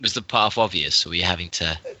Was the path obvious, or were you having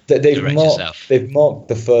to They've direct marked, yourself? they've marked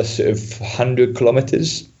the first sort of 100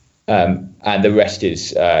 kilometers, and the rest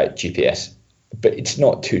is GPS. But it's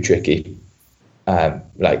not too tricky.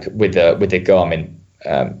 Like with the Garmin,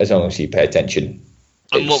 as long as you pay attention.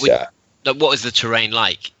 And what was the terrain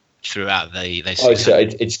like throughout those? Oh, so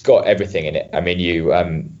it's got everything in it. I mean, you've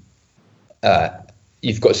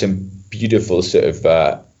got some beautiful sort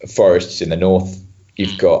of forests in the north.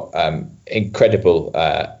 You've got incredible.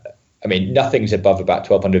 I mean, nothing's above about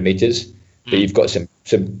 1,200 meters, but you've got some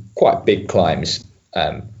quite big climbs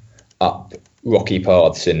up rocky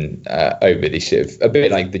paths and over these sort of a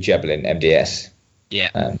bit like the Jebel in MDS.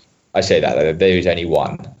 Yeah. I say that there is only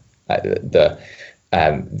one, the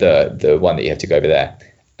one that you have to go over there,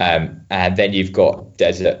 and then you've got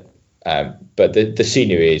desert, but the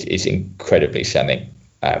scenery is incredibly stunning.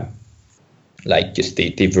 Like just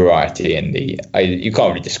the variety and you can't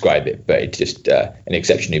really describe it, but it's just an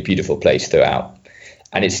exceptionally beautiful place throughout,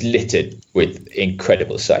 and it's littered with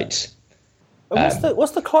incredible sights. And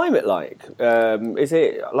what's the climate like? Is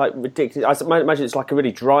it like ridiculous? I imagine it's like a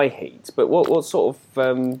really dry heat. But what sort of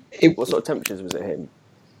temperatures was it in?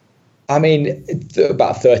 I mean,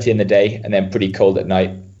 about 30 in the day, and then pretty cold at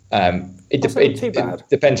night. It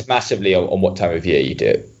depends massively on what time of year you do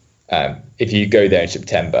it. If you go there in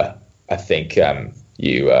September, I think it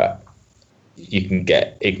can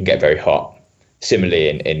get very hot. Similarly,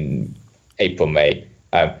 in April, May.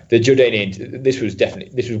 The Jordanians, this was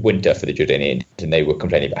winter for the Jordanians, and they were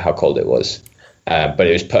complaining about how cold it was, but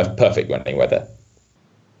it was perfect running weather.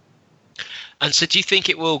 And so, do you think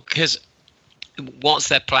it will? Because what's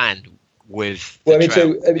their plan with? Well, I'm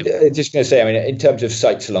just going to say, in terms of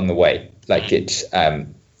sites along the way, like it's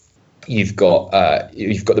you've got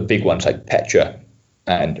the big ones like Petra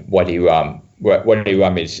and Wadi Rum. Wadi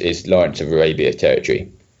Rum is Lawrence of Arabia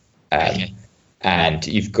territory, and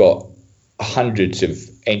you've got hundreds of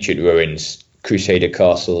ancient ruins, Crusader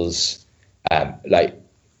castles. Like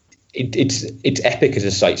it's epic as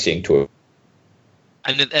a sightseeing tour.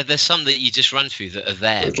 And there's some that you just run through that are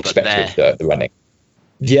there. The running.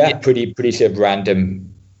 Yeah, pretty sort of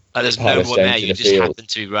random. There's no one there. You just happen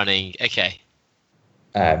to be running. Okay.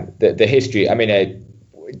 The history. I mean,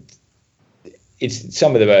 it's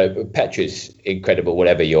some of them. Petra's incredible.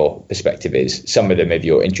 Whatever your perspective is, some of them, if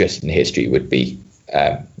you're interested in history, would be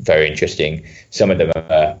very interesting. Some of them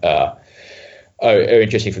are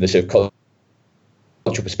interesting from the sort of cultural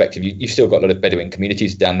perspective. You've still got a lot of Bedouin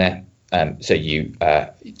communities down there, so you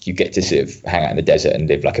get to sort of hang out in the desert and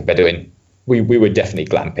live like a Bedouin. We were definitely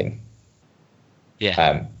glamping.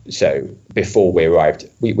 Yeah. So before we arrived,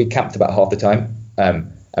 we camped about half the time,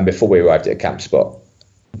 and before we arrived at a camp spot,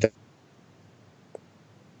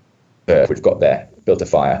 we've got there, built a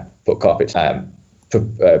fire, put carpets,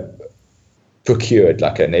 procured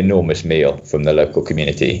like an enormous meal from the local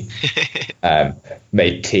community,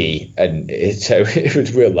 made tea, and so it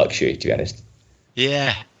was real luxury, to be honest.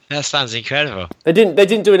 Yeah, that sounds incredible. They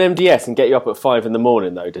didn't do an MDS and get you up at 5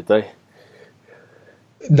 a.m, though, did they?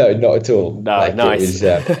 No, not at all. No, like, nice.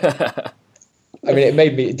 I mean,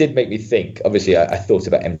 it did make me think. Obviously, I thought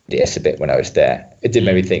about MDS a bit when I was there. It did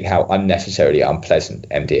make me think how unnecessarily unpleasant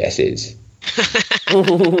MDS is.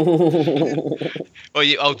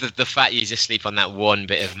 Well, the fact you just sleep on that one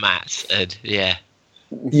bit of mat, yeah,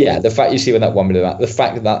 the fact you sleep on that one bit of mat, the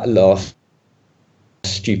fact that last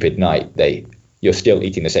stupid night you're still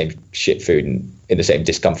eating the same shit food and in the same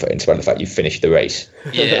discomfort, in spite of the fact you finished the race.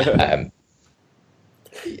 Yeah,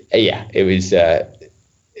 it was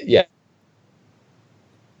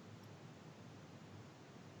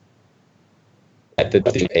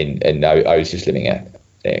and I was just living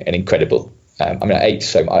an incredible. I mean, I ate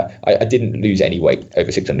so much. I didn't lose any weight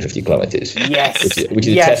over 650 kilometers. Yes, which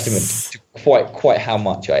is a testament to quite how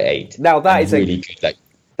much I ate. Now that is really good.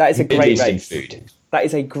 That is a great race. Food. That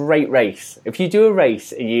is a great race. If you do a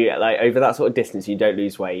race and you over that sort of distance, you don't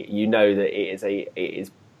lose weight. You know that it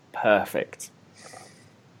is perfect.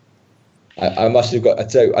 I must have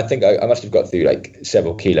got. So I think I must have got through like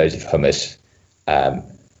several kilos of hummus.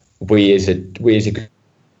 We as a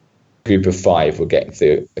group of 5 were getting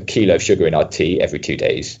through a kilo of sugar in our tea every 2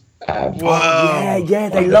 days. Whoa! Yeah,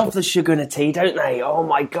 they love the sugar in a tea, don't they? Oh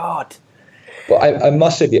my god! But I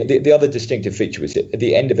must say the other distinctive feature was that at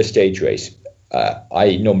the end of a stage race,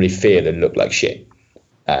 I normally feel and look like shit.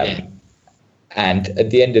 And at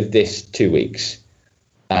the end of this 2 weeks,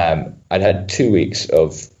 I'd had 2 weeks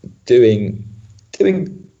of doing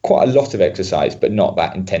quite a lot of exercise, but not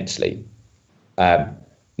that intensely.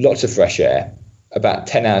 Lots of fresh air, about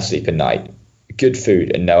 10 hours sleep a night, good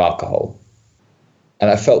food and no alcohol. And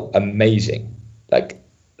I felt amazing. Like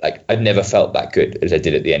like I've never felt that good as I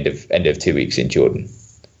did at the end of 2 weeks in Jordan,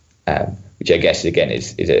 which I guess again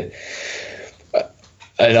is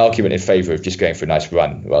an argument in favour of just going for a nice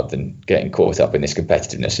run rather than getting caught up in this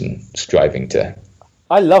competitiveness and striving to.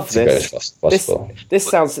 I love this. Go as fast as possible. This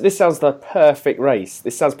sounds the perfect race.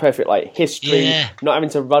 This sounds perfect, like history. Yeah. Not having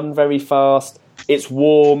to run very fast. It's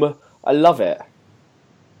warm. I love it.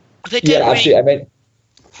 Yeah, absolutely. I mean,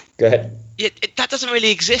 go ahead. That doesn't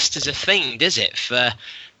really exist as a thing, does it?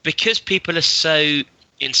 Because people are so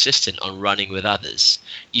insistent on running with others,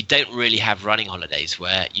 you don't really have running holidays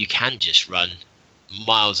where you can just run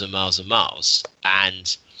miles and miles and miles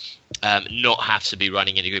and not have to be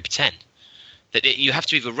running in a group of 10. That you have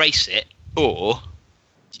to either race it or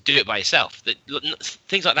do it by yourself.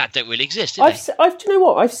 Things like that don't really exist, do they? Do you know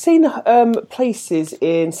what? I've seen places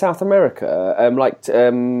in South America,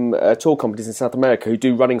 tour companies in South America who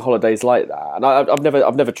do running holidays like that, and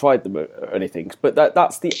I've never tried them or anything. But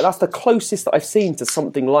that's the closest that I've seen to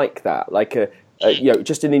something like that, like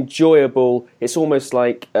just an enjoyable. It's almost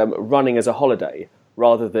like running as a holiday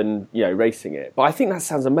rather than racing it. But I think that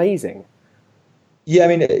sounds amazing. Yeah, I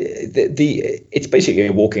mean, it's basically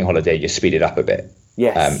a walking holiday. You speed it up a bit.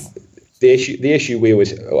 Yes. The issue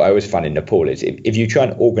I always find in Nepal is if you try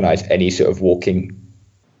and organise any sort of walking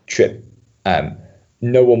trip,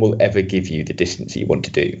 no one will ever give you the distance that you want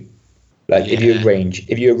to do. Like if you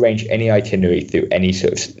arrange any itinerary through any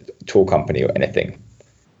sort of tour company or anything,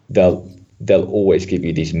 they'll always give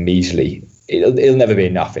you these measly. It'll never be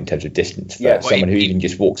enough in terms of distance for someone who even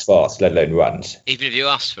just walks fast, let alone runs. Even if you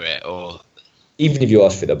ask for it, or even if you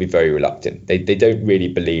ask for it, they'll be very reluctant. They don't really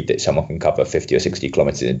believe that someone can cover 50 or 60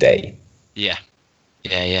 kilometres in a day. Yeah.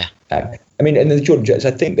 I mean, and the Jordan Jets,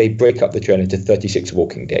 I think they break up the trail into 36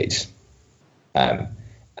 walking days, and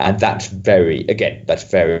that's very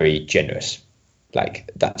generous. Like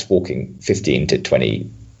that's walking 15 to 20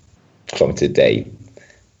 kilometres a day,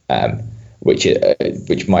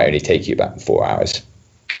 which might only take you about 4 hours.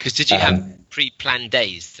 Because did you have pre-planned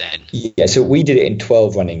days then? Yeah, so we did it in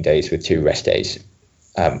 12 running days with 2 rest days,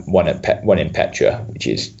 one in Petra, which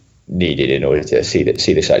is needed in order to see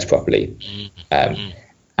the sites properly.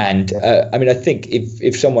 And I mean, I think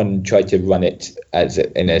if someone tried to run it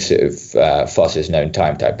in a sort of fastest known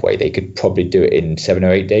time type way, they could probably do it in 7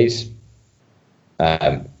 or 8 days.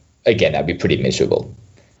 Again, that'd be pretty miserable.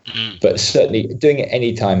 But certainly doing it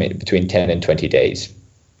any time between 10 and 20 days.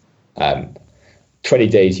 20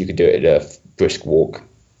 days you could do it at a brisk walk.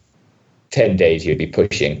 10 days you'd be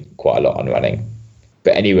pushing quite a lot on running.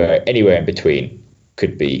 But anywhere in between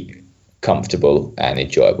could be comfortable and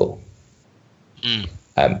enjoyable.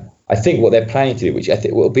 I think what they're planning to do, which I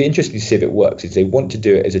think will be interesting to see if it works, is they want to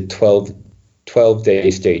do it as a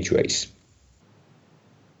 12-day stage race.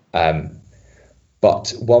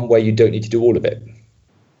 But one where you don't need to do all of it.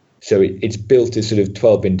 So it's built as sort of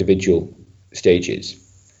 12 individual stages.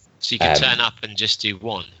 So you can turn up and just do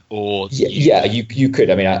one, or you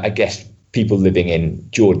could. I mean, I guess people living in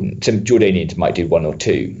Jordan, some Jordanians might do 1 or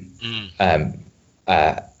 2, and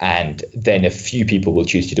then a few people will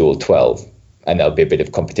choose to do all 12, and there'll be a bit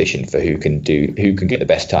of competition for who can get the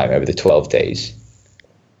best time over the 12 days.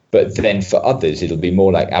 But then for others, it'll be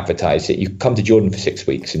more like advertised that you come to Jordan for 6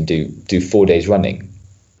 weeks and do 4 days running.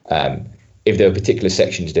 If there are particular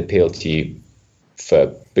sections that appeal to you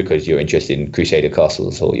because you're interested in Crusader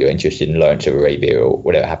castles or you're interested in Lawrence of Arabia or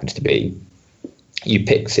whatever it happens to be, you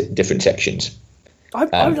pick different sections. I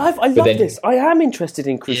love this. I am interested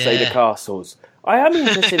in Crusader castles. I am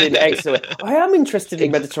interested in excellent. I am interested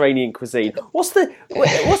in Mediterranean cuisine. What do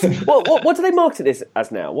they market this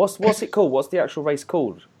as now? What's it called? What's the actual race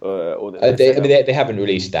called? They haven't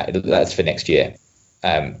released that. That's for next year.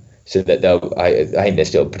 So that I think they're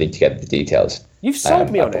still putting together the details. You've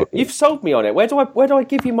sold me on it. You've sold me on it. Where do I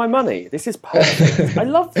give you my money? This is perfect. I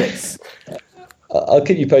love this. I'll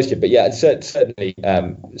keep you posted, but yeah, certainly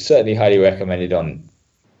highly recommended on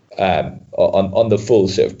the full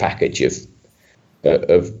sort of package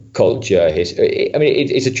of culture, history. I mean,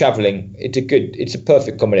 it's a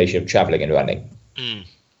perfect combination of traveling and running.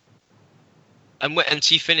 And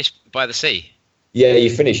so you finish by the sea. Yeah, you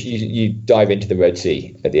finish. You dive into the Red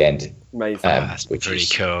Sea at the end. Amazing. That's pretty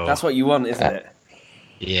cool. That's what you want, isn't it?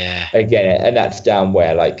 Yeah. Again, and that's down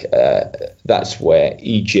where that's where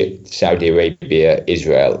Egypt, Saudi Arabia,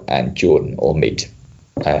 Israel, and Jordan all meet.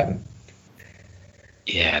 Yeah,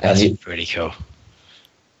 that's pretty cool.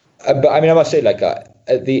 But I mean, I must say,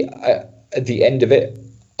 at the end of it,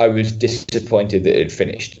 I was disappointed that it had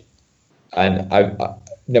finished, and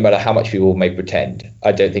no matter how much people may pretend,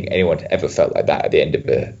 I don't think anyone ever felt like that at the end of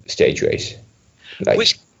a stage race.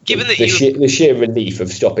 given that the sheer relief of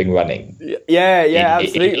stopping running. Yeah,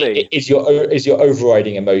 absolutely. Is your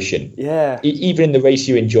overriding emotion. Yeah. Even in the race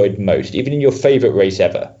you enjoyed most, even in your favourite race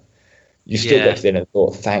ever, you still got to the end and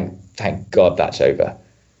thought, thank God that's over.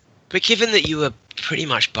 But given that you were pretty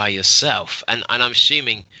much by yourself, and I'm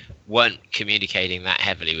assuming weren't communicating that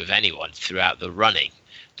heavily with anyone throughout the running,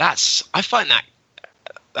 I find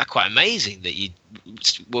that quite amazing that you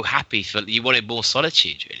were happy you wanted more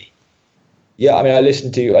solitude, really. Yeah, I mean, I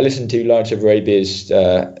listened to Lawrence of Arabia's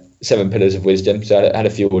 7 Pillars of Wisdom, so I had a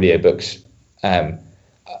few audiobooks.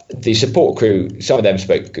 The support crew, some of them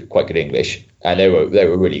spoke quite good English, and they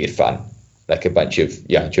were really good fun, like a bunch of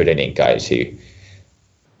young Jordanian guys who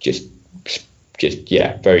just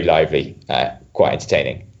very lively, quite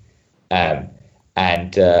entertaining. I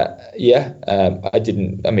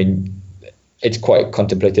mean, it's quite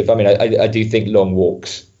contemplative. I mean, I do think long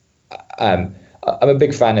walks. I'm a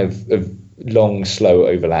big fan of long, slow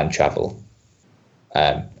overland travel.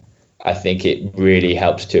 I think it really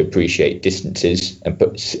helps to appreciate distances and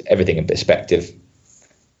puts everything in perspective.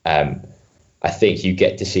 I think you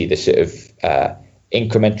get to see the sort of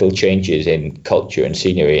incremental changes in culture and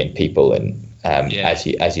scenery and people, and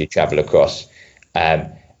as you travel across.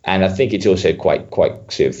 And I think it's also quite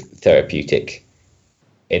sort of therapeutic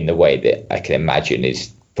in the way that I can imagine is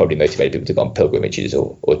probably motivated people to go on pilgrimages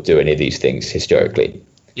or do any of these things historically.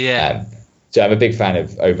 Yeah. So I'm a big fan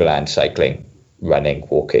of overland cycling, running,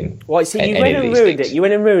 walking. Right, so you went and ruined it. You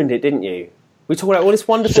went and ruined it, didn't you? We talked about all this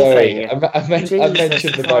wonderful thing. I mentioned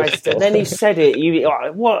the bicycle. And then you said it.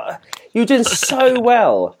 You did so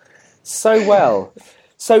well. So well.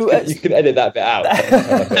 So you can edit that bit out.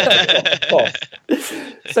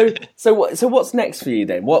 So what's next for you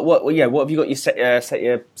then? What have you got your set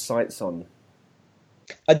your sights on?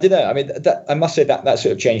 I don't know. I mean, I must say that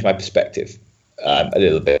sort of changed my perspective a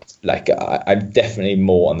little bit. Like I'm definitely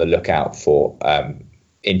more on the lookout for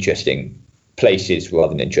interesting places rather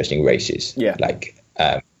than interesting races. Yeah. Like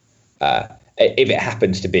if it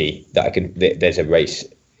happens to be that there's a race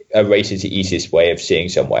is the easiest way of seeing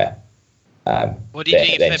somewhere. What are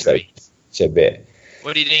you doing in February? So bit.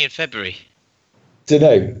 What are you doing in February? Don't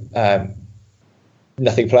know.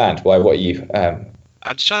 Nothing planned. Why? What are you?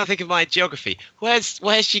 I'm just trying to think of my geography.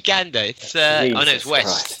 Where's Uganda? It's it's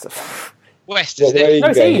west. West. Well, where are you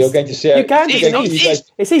going? You're going to Sierra Leone.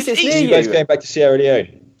 It's east. It's near you. You guys going back to Sierra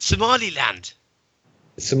Leone? Somaliland.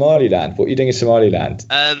 Somaliland. What are you doing in Somaliland?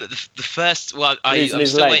 The first. Well, I'm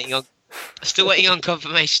still waiting on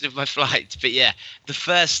confirmation of my flight. But yeah, the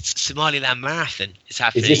first Somaliland marathon is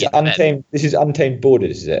happening. Is this untamed? This is Untamed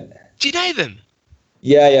Borders, is it? Do you know them?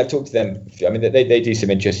 Yeah, I've talked to them. I mean, they do some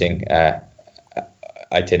interesting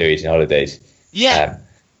itineraries and holidays. Yeah,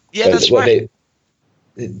 that's right.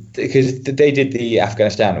 Because they did the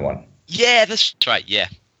Afghanistan one. Yeah, that's right. Yeah,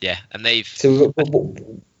 and they've. So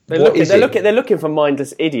they're looking for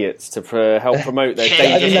mindless idiots to help promote their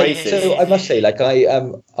dangerous races. So I must say, like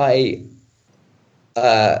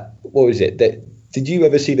what was it? Did you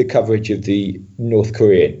ever see the coverage of the North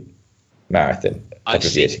Korean marathon a couple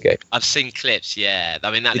of years ago? I've seen clips. Yeah,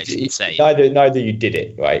 I mean that looks insane. Neither you did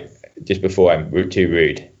it, right? Just before I'm too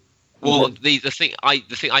rude. Well, the thing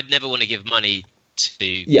I'd never want to give money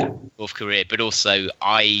to North Korea, but also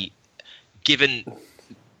given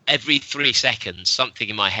every 3 seconds something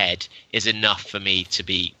in my head is enough for me to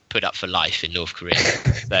be put up for life in North Korea.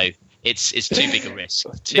 So it's too big a risk.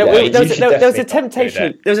 There was a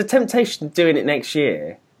temptation. There was a temptation doing it next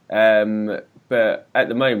year, but at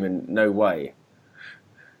the moment, no way.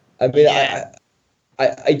 I mean,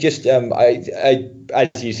 I just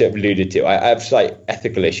as you sort of alluded to, I have slight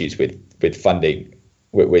ethical issues with funding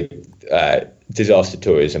with disaster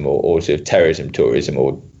tourism or sort of terrorism tourism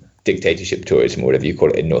or dictatorship tourism or whatever you call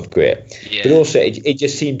it in North Korea. Yeah. But also it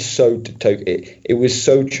just seemed it was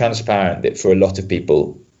so transparent that for a lot of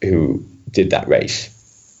people who did that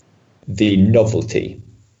race, the novelty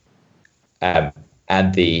and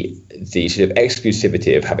the sort of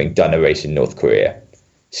exclusivity of having done a race in North Korea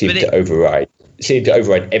seemed to override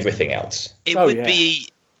everything else. It would be,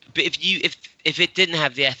 but if it didn't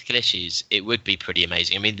have the ethical issues, it would be pretty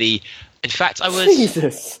amazing. I mean, in fact, I was.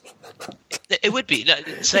 Jesus. It would be.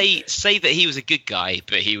 Say that he was a good guy,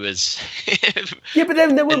 but he was. Yeah, but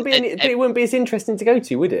then there wouldn't be it wouldn't be as interesting to go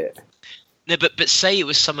to, would it? No, but say it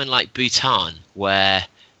was someone like Bhutan, where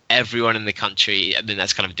everyone in the country. I mean,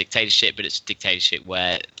 that's kind of a dictatorship, but it's a dictatorship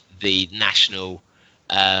where the national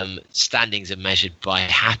standings are measured by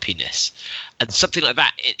happiness, and something like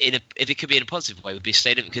that. If it could be in a positive way, would be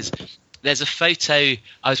stadium because. There's a photo.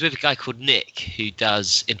 I was with a guy called Nick who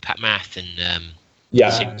does Impact Marathon.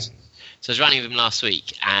 Yeah. So I was running with him last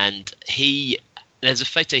week, and he there's a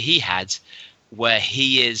photo he had where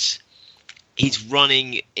he's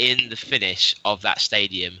running in the finish of that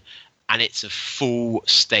stadium, and it's a full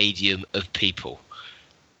stadium of people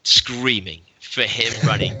screaming for him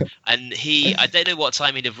running. And I don't know what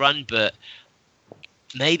time he'd have run, but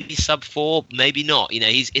maybe sub 4, maybe not.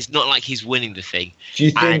 It's not like he's winning the thing. Do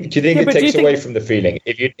you think it takes away from the feeling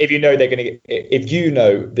if you know they're going to if you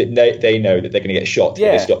know that they know that they're going to get shot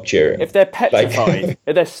if they stop cheering? If they're petrified,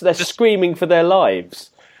 if they're screaming for their lives.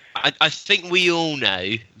 I think we all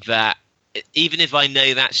know that. Even if I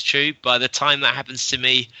know that's true, by the time that happens to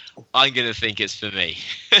me, I'm going to think it's for me.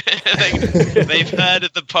 They've heard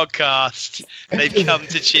of the podcast. They've come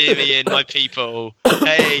to cheer me in, my people.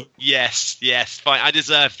 Hey, yes, fine. I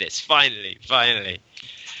deserve this. Finally.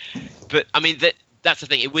 But I mean, that's the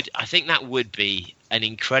thing. I think that would be an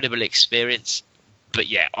incredible experience. But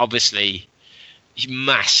yeah, obviously,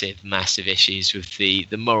 massive issues with the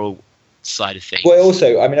moral side of things. Well,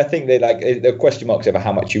 also, I mean, I think there are question marks over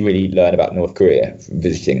how much you really learn about North Korea from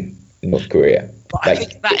visiting North Korea. I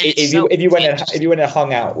think that if you went and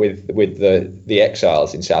hung out with the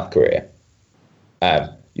exiles in South Korea,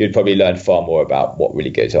 you'd probably learn far more about what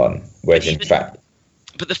really goes on. Whereas in fact,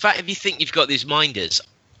 but the fact, if you think you've got these minders,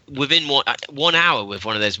 within 1 hour with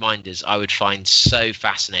one of those minders, I would find so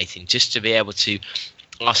fascinating just to be able to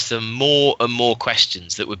ask them more and more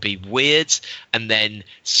questions that would be weird, and then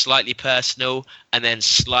slightly personal, and then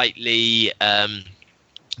slightly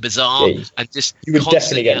bizarre, and just you would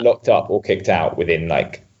definitely get locked up or kicked out within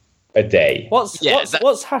like a day. What's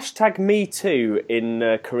hashtag Me Too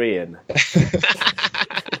in Korean?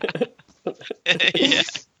 Yeah.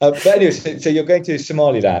 But anyway, so you're going to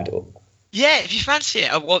Somaliland? Yeah, if you fancy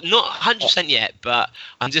it. Well, not 100% yet, but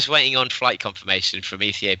I'm just waiting on flight confirmation from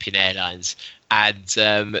Ethiopian Airlines. And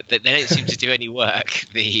they don't seem to do any work,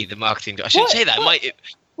 the marketing. I shouldn't say that.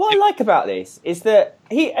 What I like about this is that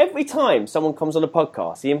every time someone comes on a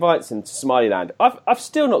podcast, he invites him to Somaliland. I've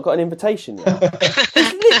still not got an invitation yet.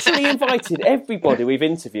 He's literally invited everybody we've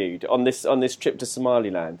interviewed on this trip to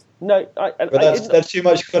Somaliland. No, that's too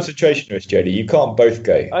much concentration risk, Jodie. You can't both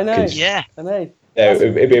go. I know. Yeah, I know.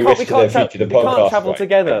 It'd be a risk to the future of the podcast. We can't travel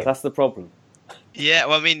together. Okay. That's the problem. Yeah,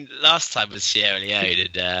 well, I mean, last time was Sierra Leone,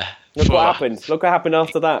 and look what happened. Look what happened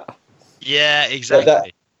after that. Yeah,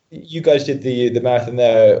 exactly. You guys did the marathon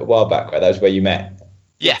there a while back, right? That was where you met.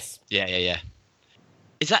 Yes. Yeah.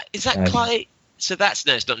 Is that quite? So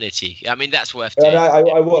it's not near to you. I mean, that's worth doing.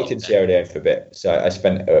 I worked in Sierra Leone for a bit, so I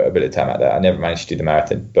spent a bit of time out there. I never managed to do the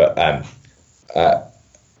marathon, but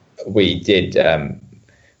we did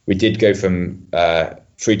go from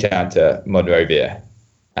Freetown to Monrovia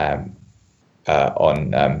on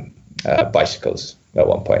bicycles at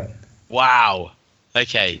one point. Wow.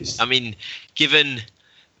 Okay. I mean, given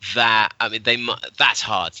that, that's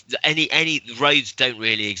hard. Any roads don't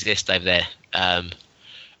really exist over there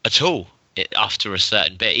at all after a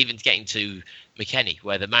certain bit. Even getting to McKinney,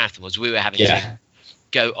 where the marathon was, we were having to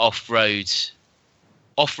go off-road.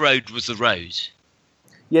 Off-road was the road.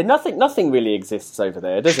 Yeah, nothing really exists over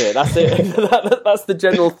there, does it? That's it. That's the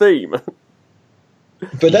general theme.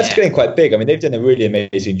 But that's getting quite big. I mean, they've done a really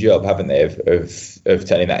amazing job, haven't they, of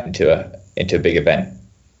turning that into a big event.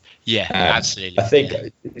 Yeah, absolutely. I think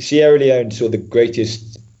Sierra Leone saw the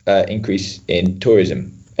greatest increase in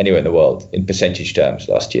tourism anywhere in the world in percentage terms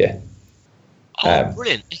last year. Oh,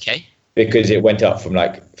 brilliant! Okay. Because it went up from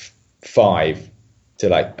like 5 to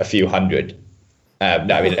like a few hundred. No,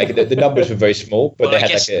 I mean the numbers were very small, but they had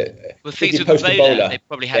Ebola, they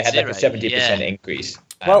probably had like a 70% increase.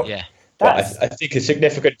 Yeah. But I think a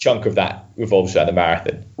significant chunk of that revolves around the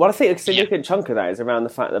marathon. Well, I think a significant chunk of that is around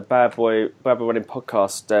the fact that Bad Boy Running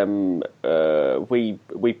Podcast,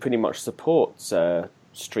 we pretty much support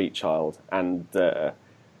Street Child and a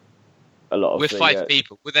lot of. We're 5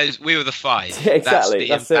 people. We were the 5. Yeah, exactly.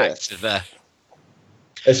 That's the impact of.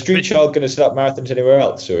 Is Street Child going to set up marathons anywhere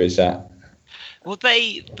else, or is that? Well,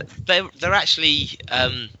 they're actually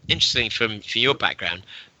interesting from your background.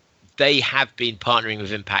 They have been partnering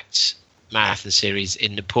with Impact Marathon Series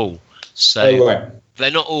in Nepal, so they're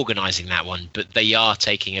not organising that one, but they are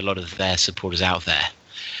taking a lot of their supporters out there.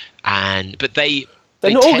 But they're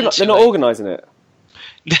not organising it.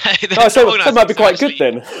 No, so that might be quite good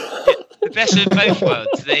then. The best of both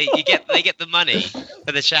worlds. They get the money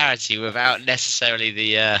for the charity without necessarily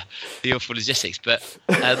the awful logistics, but.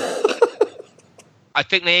 I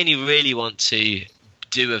think they only really want to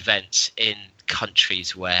do events in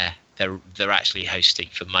countries where they're actually hosting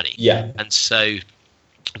for money. Yeah. And so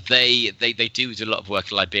they do a lot of work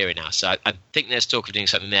in Liberia now. So I think there's talk of doing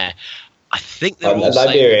something there. I think they're also...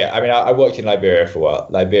 Liberia. I mean, I worked in Liberia for a while.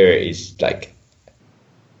 Liberia is like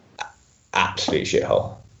absolute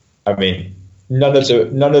shithole. I mean, none of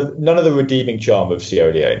the redeeming charm of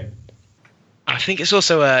Sierra Leone. I think it's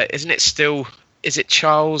also isn't it still? Is it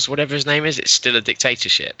Charles, whatever his name is? It's still a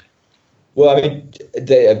dictatorship. Well, I mean,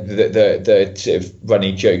 the sort of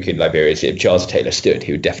running joke in Liberia is if Charles Taylor stood,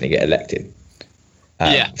 he would definitely get elected.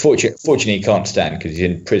 Fortunately, he can't stand because he's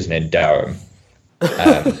in prison in Durham.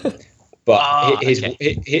 But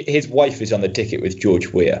his wife is on the ticket with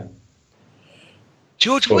George Weah.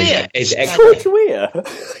 George Weah? George Weah?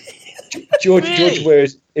 George Weah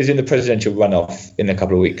is in the presidential runoff in a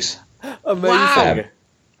couple of weeks. Amazing. Wow.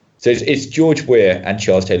 So it's George Weah and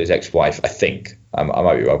Charles Taylor's ex-wife, I think. I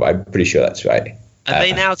might be wrong, but I'm pretty sure that's right. Are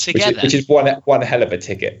they now together? Which is one hell of a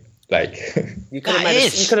ticket. Like you could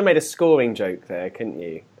have made a scoring joke there, couldn't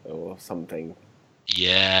you, or something?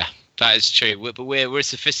 Yeah, that is true. But we're a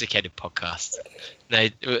sophisticated podcast. No,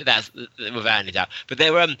 that's without any doubt. But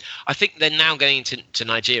they're I think they're now going to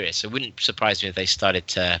Nigeria, so it wouldn't surprise me if they started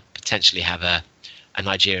to potentially have a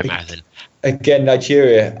Nigeria marathon. Again,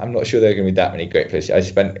 Nigeria, I'm not sure there are going to be that many great places. I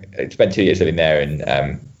spent 2 years living there,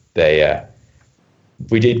 and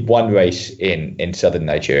we did one race in southern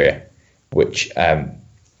Nigeria, which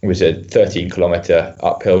was a 13-kilometer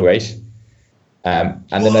uphill race, and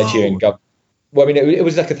the Nigerian government. Well, I mean, it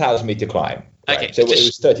was like a 1,000-meter climb. Right? Okay, so it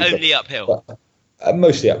was 30 only uphill.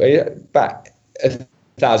 Mostly up, about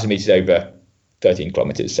 1,000 meters over 13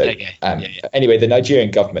 kilometers. So anyway, the Nigerian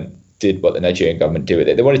government did what the Nigerian government do with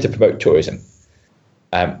it. They wanted to promote tourism,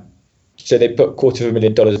 so they put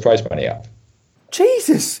 $250,000 of prize money up.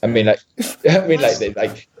 Jesus! I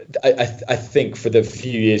think for the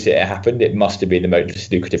few years it happened, it must have been the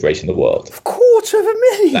most lucrative race in the world.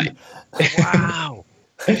 $250,000. Wow!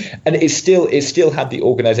 And it still had the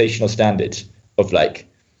organisational standards of like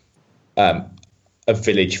a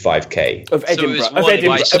village 5K of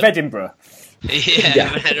Edinburgh.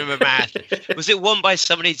 Edinburgh Marathon. Was it won by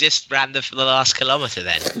somebody just ran for the last kilometre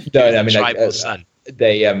then? No, I mean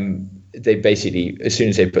they basically, as soon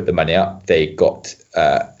as they put the money up, they got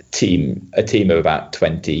a team of about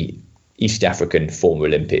 20 East African former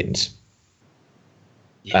Olympians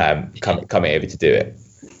coming over to do it.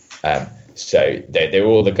 So they were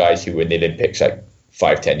all the guys who were in the Olympics like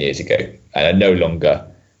 5-10 years ago and are no longer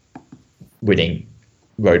winning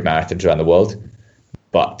road marathons around the world,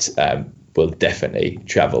 but will definitely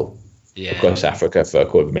travel across Africa for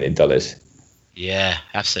 $250,000. Yeah,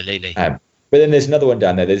 absolutely. But then there's another one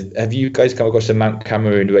down there. Have you guys come across the Mount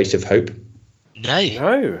Cameroon Race of Hope?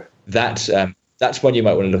 No. That's one you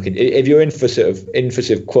might want to look in if you're in for sort of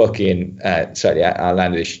quirky and slightly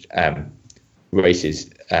outlandish races.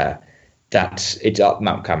 It's up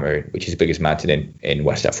Mount Cameroon, which is the biggest mountain in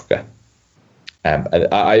West Africa.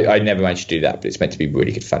 I never managed to do that, but it's meant to be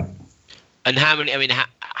really good fun. And how many? I mean,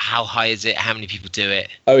 how high is it? How many people do it?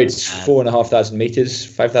 Oh, it's 4,500 meters,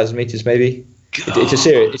 5,000 meters, maybe. It's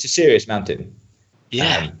a serious mountain.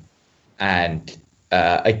 Yeah. And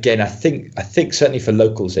again, I think certainly for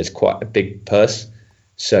locals, there's quite a big purse,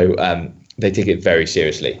 so they take it very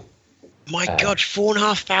seriously. My God,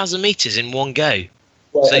 4,500 meters in one go.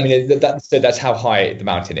 Well, so, I mean, that's how high the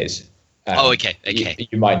mountain is. Okay.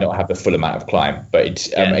 You might not have the full amount of climb, but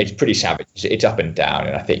it's pretty savage. It's up and down,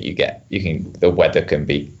 and I think the weather can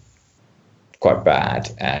be quite bad,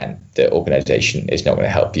 and the organisation is not going to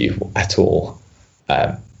help you at all.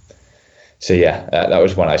 That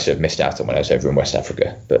was one I sort of missed out on when I was over in West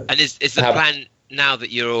Africa. And is the plan now that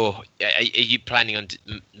are you planning on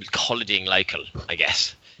holidaying local, I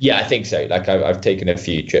guess? Yeah, I think so. Like I've taken a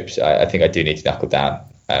few trips. I think I do need to knuckle down.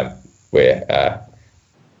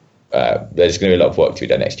 There's going to be a lot of work to be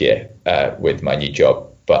done next year with my new job,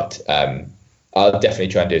 but I'll definitely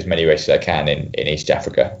try and do as many races as I can in East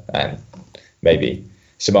Africa and maybe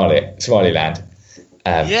Somaliland.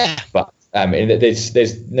 But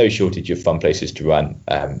there's no shortage of fun places to run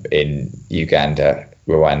in Uganda,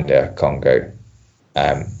 Rwanda, Congo,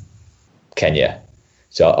 Kenya.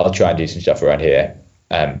 So I'll try and do some stuff around here.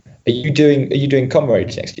 Are you doing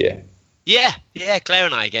Comrades next year? Yeah. Claire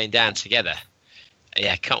and I are going down together.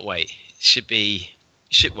 Yeah, can't wait.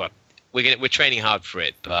 We're training hard for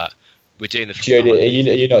it, but we're doing the. Jodie,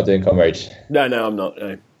 are you not doing Comrades? No, I'm not.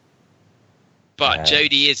 No. But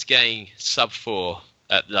Jodie is going sub 4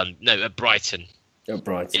 at Brighton. At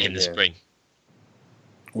Brighton in the spring.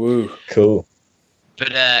 Woo, cool.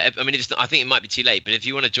 But I mean, I think it might be too late. But if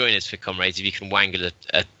you want to join us for Comrades, if you can wangle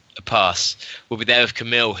a pass, we'll be there with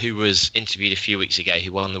Camille, who was interviewed a few weeks ago,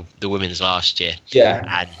 who won the women's last year. Yeah.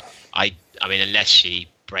 And I mean, unless she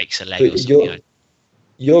breaks a leg or something.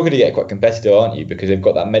 You're going to get quite competitive, aren't you? Because they've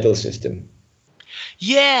got that medal system.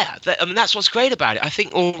 Yeah, I mean, that's what's great about it. I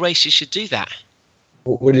think all races should do that.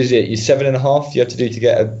 What is it? You 7.5. You have to do to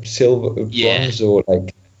get a silver, bronze, or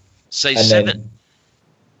like. So 7.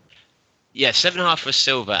 Yeah, 7.5 for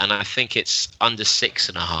silver, and I think it's under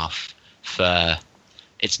 6.5 for.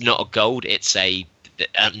 It's not a gold. It's a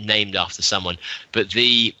named after someone. But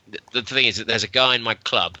the thing is that there's a guy in my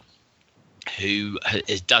club who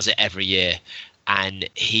does it every year, and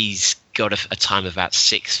he's got a time of about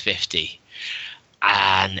 6:50,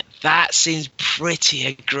 and that seems pretty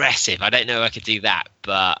aggressive. I don't know if I could do that,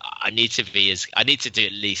 but I need to do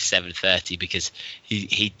at least 7:30 because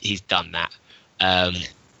he's done that.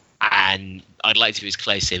 And I'd like to be as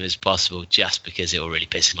close to him as possible, just because it will really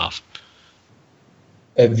piss him off.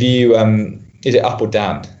 Have you? Is it up or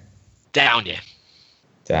down? Down, yeah.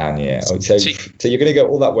 Down, yeah. So you're going to go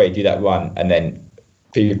all that way, do that run, and then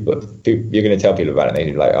you're going to tell people about it, and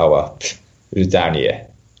they're like, "Oh well, it was down here."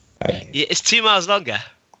 Like, yeah, it's 2 miles longer.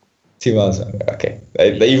 2 miles longer. Okay,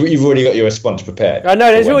 you've already got your response prepared. I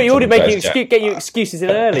know. You already get your excuses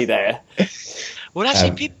in early there. Well,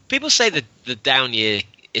 actually, people say that the down year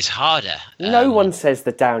is harder. No one says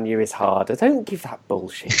the down year is harder. Don't give that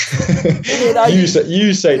bullshit.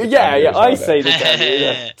 You say the down year is harder. I say the down year.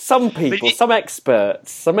 Yeah. Some people, some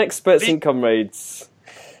experts in comrades.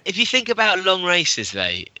 If you think about long races,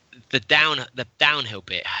 though, the downhill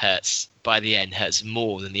bit hurts by the end, hurts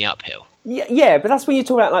more than the uphill. Yeah, but that's when you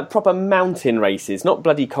talk about like proper mountain races, not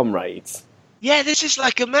bloody comrades. Yeah, this is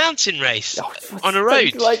like a mountain race on a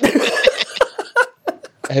road.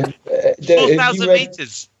 4,000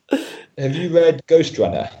 meters. Have you read Ghost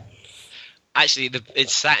Runner? Actually,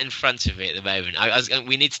 it's sat in front of me at the moment.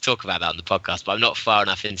 We need to talk about that on the podcast, but I'm not far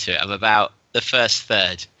enough into it. I'm about the first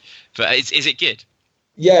third. But is it good?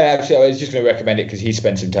 Yeah, actually, I was just going to recommend it because he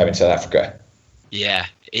spent some time in South Africa. Yeah,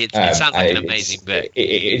 it sounds like an amazing book.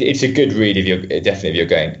 It's a good read if you're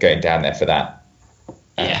going down there for that.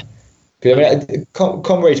 Yeah. Because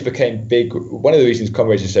comrades became big. One of the reasons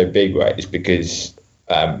comrades are so big, right, is because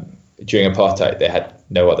during apartheid they had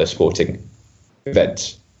no other sporting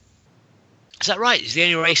events. Is that right? Is the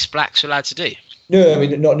only race blacks were allowed to do? No, I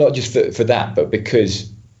mean not just for that, but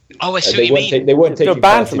because I see what you mean. They weren't taking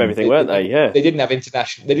banned from everything, weren't they? Yeah. They didn't have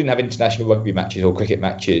international rugby matches or cricket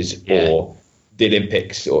matches or the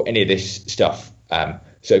Olympics or any of this stuff.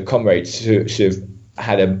 So comrades sort of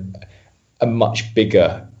had a much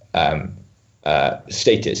bigger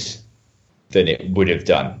status than it would have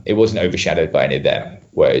done. It wasn't overshadowed by any of them.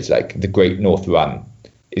 Whereas like the Great North Run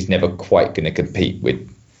is never quite going to compete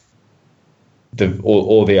with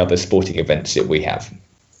all the other sporting events that we have.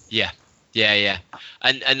 Yeah.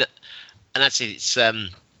 And actually, it's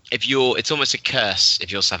almost a curse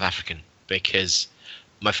if you're South African, because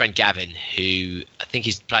my friend Gavin, who I think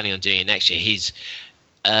he's planning on doing it next year, he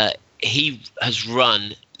has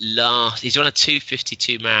run he's run a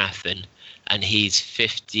 2:52 marathon, and he's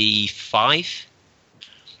 55,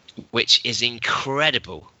 which is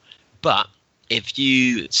incredible. But if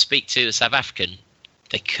you speak to a South African,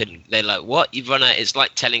 they couldn't. They're like, "What? You've run a?" It's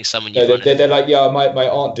like telling someone you've run. They're like, "Yeah, my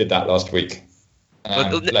aunt did that last week."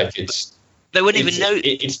 They wouldn't even know.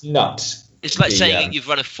 It's nuts. It's like saying you've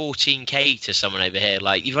run a 14k to someone over here.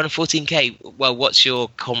 Like, you've run a 14k. Well, what's your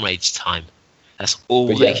comrades' time? That's all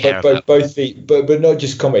they care about. But not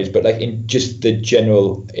just comrades, but like in just the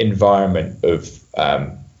general environment of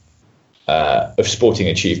sporting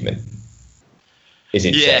achievement is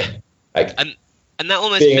insane. Yeah. Like, and that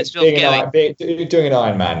almost puts me off going. Doing an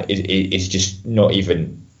Ironman is just not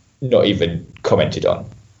even commented on.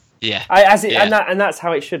 Yeah, and that's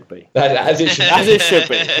how it should be. As it should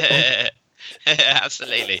be.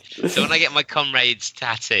 Absolutely. So when I get my comrades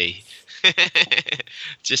tattoo,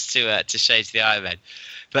 just to show to the Ironman.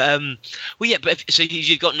 But so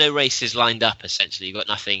you've got no races lined up. Essentially, you've got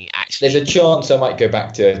nothing actually. There's a chance I might go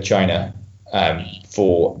back to China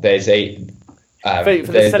for the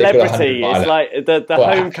celebrity. It's like the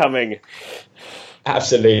homecoming.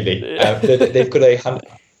 Absolutely. They've got 100.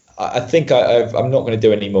 I think I'm not going to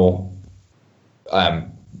do any more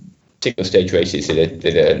single stage races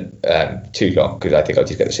that are too long, because I think I'll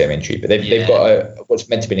just get the same entry. But they've got what's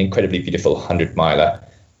meant to be an incredibly beautiful 100-miler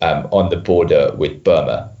on the border with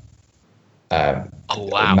Burma. Oh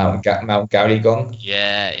wow! Mount Gaoligong.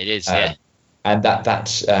 Yeah, it is. Yeah, and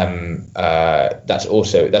that's also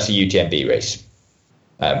a UTMB race.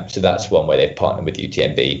 So that's one where they've partnered with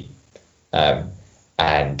UTMB,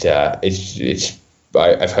 and it's.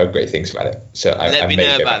 I've heard great things about it. So let me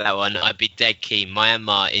know about that one. I'd be dead keen.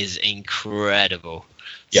 Myanmar is incredible.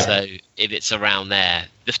 Yeah. So if it's around there,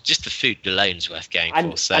 just the food alone is worth going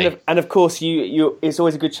for. So and of course, you it's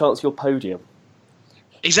always a good chance you'll podium.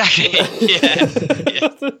 Exactly. Yeah.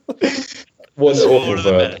 One awful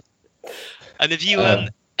verb. And have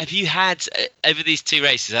you had over these two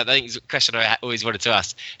races? I think it's a question I always wanted to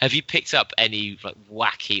ask. Have you picked up any like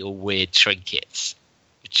wacky or weird trinkets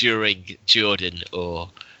during Jordan or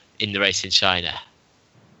in the race in China?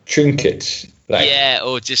 Trinkets,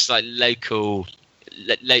 or just like local.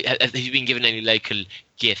 Have you been given any local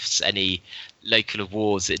gifts? Any local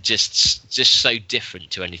awards that just so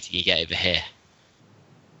different to anything you get over here?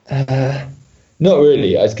 Not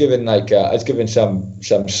really. I was given some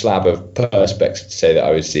slab of perspex to say that I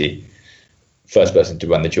was the first person to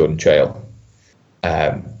run the Jordan Trail,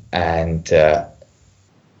 and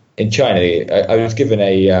in China I was given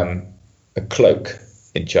a cloak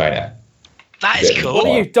in China. That is cool. What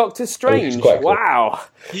are you, Doctor Strange? Cool. Wow.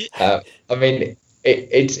 I mean,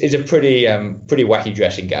 it's a pretty wacky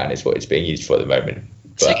dressing gown is what it's being used for at the moment.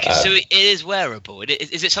 But, so it is wearable.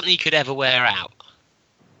 Is it something you could ever wear out?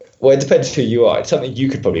 Well, it depends who you are. It's something you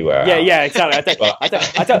could probably wear out. Yeah, exactly.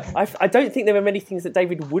 I don't think there are many things that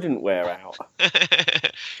David wouldn't wear out.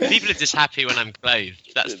 People are just happy when I'm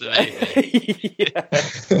clothed. That's the main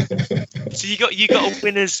thing. So you got a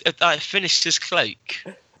winner's finisher's cloak.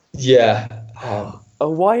 Yeah.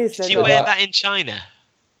 Why is there? Did you wear that in China?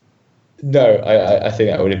 No, I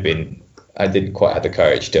think that would have been. I didn't quite have the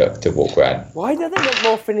courage to walk around. Why do they make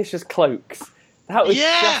more finishers' cloaks? That would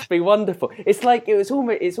just be wonderful. It's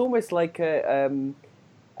almost like a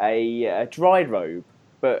dry robe,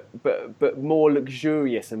 but more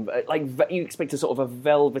luxurious and like you expect a sort of a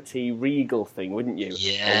velvety regal thing, wouldn't you?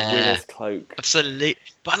 Yeah, a winner's cloak. Absolutely.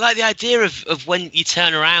 But I like the idea of when you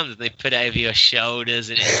turn around and they put it over your shoulders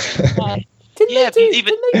and Didn't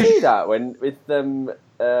they do that when with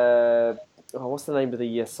what's the name of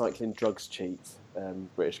the cycling drugs cheat?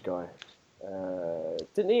 British guy.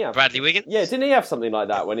 Didn't he have Bradley Wiggins? Yeah, didn't he have something like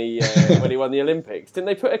that when he won the Olympics? Didn't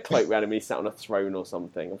they put a cloak around him and he sat on a throne or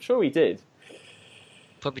something? I'm sure he did.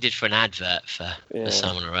 Probably did for an advert for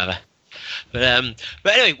someone or other. But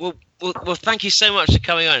anyway, well, thank you so much for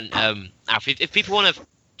coming on, Alfie. If people want to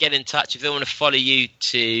get in touch, if they want to follow you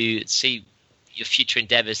to see your future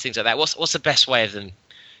endeavours, things like that, what's the best way of them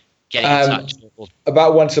getting in touch?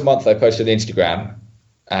 About once a month, I post on Instagram.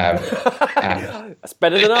 That's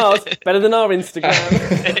better than ours. Better than our Instagram.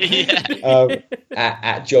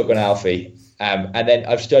 At Jog on Alfie, and then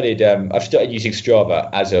I've started using Strava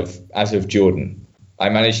as of Jordan. I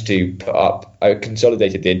managed to I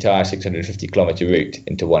consolidated the entire 650 kilometer route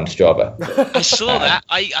into one Strava. I saw that.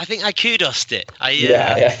 I think I kudosed it.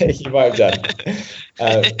 Yeah, you might have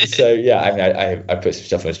done. So yeah, I mean, I put some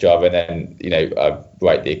stuff on Strava, and then I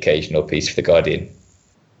write the occasional piece for the Guardian.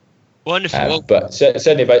 Wonderful. But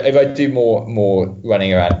certainly, if I do more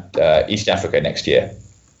running around East Africa next year,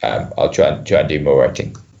 I'll try and do more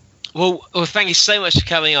writing. Well, thank you so much for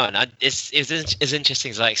coming on. It's as interesting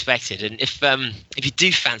as I expected. And if you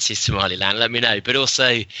do fancy Somaliland, let me know. But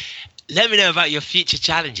also, let me know about your future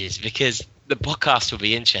challenges, because the podcast will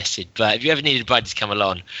be interested. But if you ever need anybody to come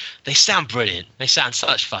along, they sound brilliant. They sound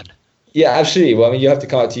such fun. Yeah, absolutely. Well, I mean, you have to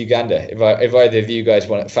come out to Uganda. If either of you guys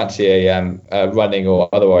fancy a running or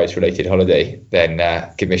otherwise related holiday, then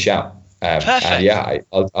give me a shout. Perfect. And yeah,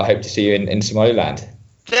 I hope to see you in Somaliland.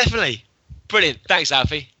 Definitely. Brilliant. Thanks,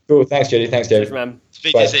 Alfie. Cool. Thanks, Jody. Thanks, David. Cheers, man.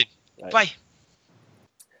 Speak to you soon. Bye.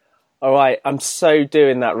 All right, I'm so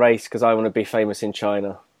doing that race because I want to be famous in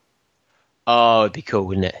China. Oh, it'd be cool,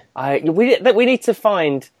 wouldn't it? We need to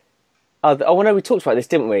find. We talked about this,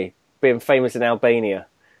 didn't we? Being famous in Albania.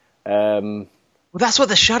 Well, that's what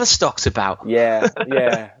the Shutterstock's about. Yeah,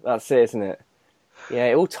 that's it, isn't it? Yeah,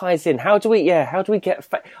 it all ties in. How do we get?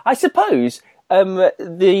 I suppose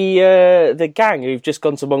the gang who've just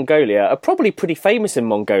gone to Mongolia are probably pretty famous in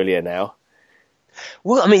Mongolia now.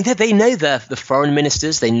 Well, I mean, they know the foreign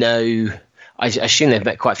ministers. They know. I assume they've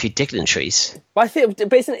met quite a few dignitaries. But isn't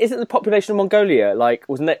the population of Mongolia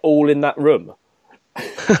wasn't they all in that room?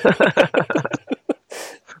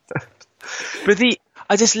 But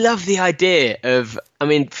I just love the idea of. I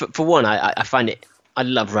mean, for one, I find it. I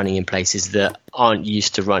love running in places that aren't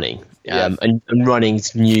used to running, and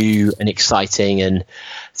running's new and exciting, and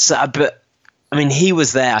so. But I mean, he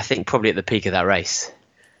was there. I think probably at the peak of that race.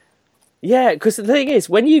 Yeah, because the thing is,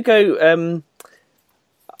 when you go,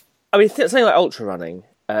 something like ultra running,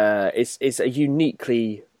 is a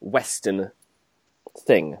uniquely Western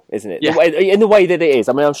thing, isn't it? Yeah. In the way that it is.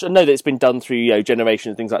 I mean, I know that it's been done through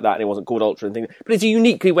generations and things like that, and it wasn't called ultra and things, but it's a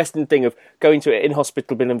uniquely Western thing of going to an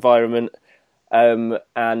inhospitable environment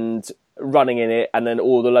and running in it, and then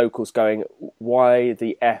all the locals going, "Why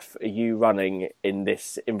the F are you running in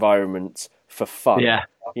this environment for fun? Yeah.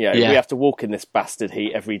 We have to walk in this bastard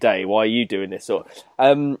heat every day. Why are you doing this?"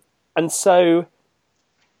 And so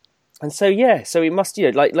And so it must,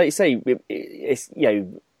 like you say, it's,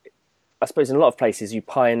 I suppose in a lot of places you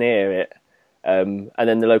pioneer it, and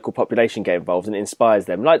then the local population get involved and it inspires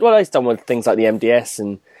them. Like what I've done with things like the MDS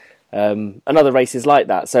and other races like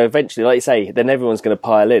that. So eventually, like you say, then everyone's going to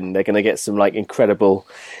pile in. They're going to get some like incredible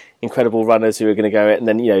runners who are going to go it, and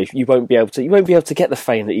then you won't be able to get the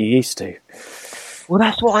fame that you used to. Well,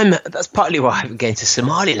 that's partly why I'm going to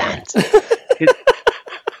Somaliland.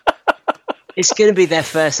 It's going to be their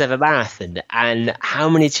first ever marathon, and how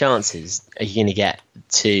many chances are you going to get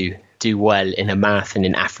to do well in a marathon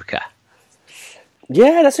in Africa?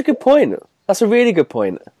 Yeah, that's a good point. That's a really good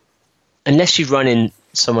point. Unless you run in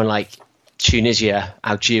someone like Tunisia,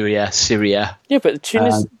 Algeria, Syria. Yeah, but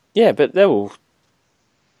but they're all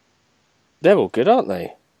good, aren't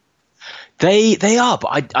they? They are,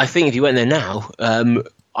 but I think if you went there now,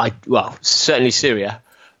 certainly Syria,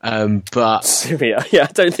 but Syria. Yeah,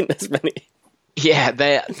 I don't think there's many. Yeah,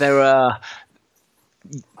 there are.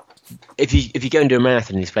 If you go and do a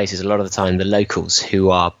marathon in these places, a lot of the time the locals who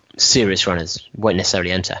are serious runners won't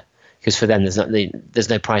necessarily enter because for them there's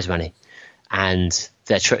no prize money, and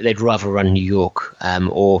they'd rather run New York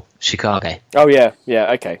or Chicago. Oh yeah,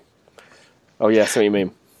 okay. Oh yeah, I see what you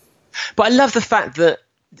mean. But I love the fact that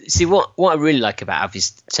what I really like about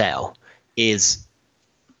Alfie's tale is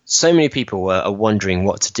so many people are wondering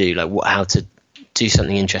what to do, like how to do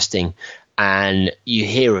something interesting. And you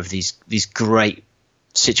hear of these great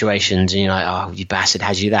situations, and you're like, "Oh, you bastard,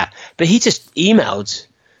 how'd you do that?" But he just emailed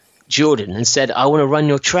Jordan and said, "I want to run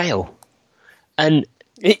your trail." And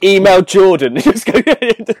he emailed Jordan,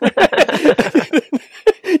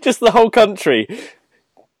 just the whole country.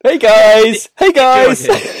 Hey guys,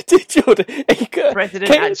 Jordan. President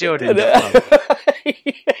at Jordan.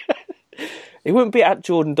 It wouldn't be at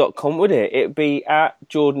jordan.com, would it? It'd be at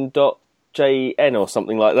jordan.jn or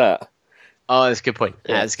something like that. Oh, that's a good point.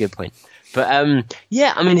 Yeah, that's a good point. But I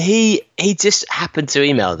mean, he just happened to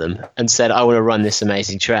email them and said, "I want to run this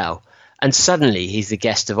amazing trail," and suddenly he's the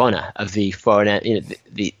guest of honor of the foreign,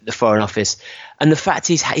 the Foreign Office, and the fact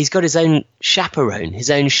he's got his own chaperone, his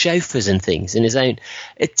own chauffeurs and things, and his own.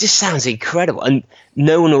 It just sounds incredible, and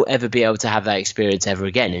no one will ever be able to have that experience ever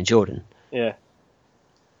again in Jordan. Yeah.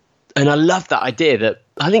 And I love that idea that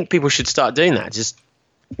I think people should start doing that. Just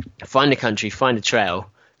find a country, find a trail.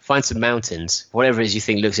 Find some mountains, whatever it is you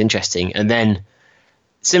think looks interesting, and then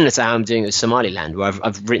similar to how I'm doing at Somaliland, where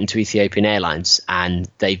I've written to Ethiopian Airlines and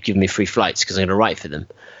they've given me free flights because I'm going to write for them.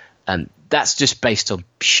 That's just based on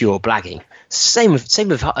pure blagging. Same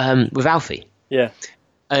with Alfie. Yeah,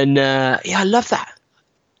 and I love that.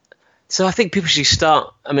 So I think people should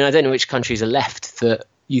start. I mean, I don't know which countries are left that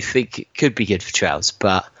you think could be good for trails,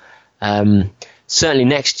 but certainly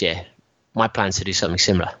next year, my plan is to do something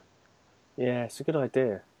similar. Yeah, it's a good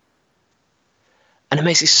idea. And it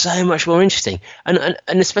makes it so much more interesting, and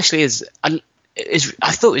especially as I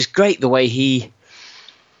thought it was great the way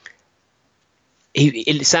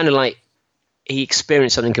it sounded like he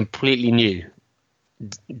experienced something completely new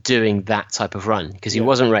doing that type of run because he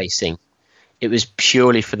wasn't racing; it was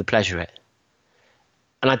purely for the pleasure of it.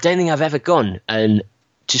 And I don't think I've ever gone and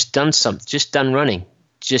just done running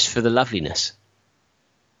just for the loveliness.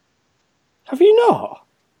 Have you not?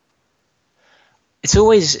 It's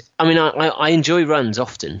always, I mean, I enjoy runs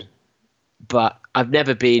often, but I've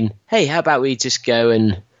never been, hey, how about we just go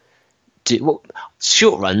and do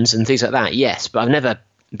short runs and things like that, yes, but I've never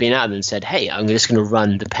been out and said, hey, I'm just going to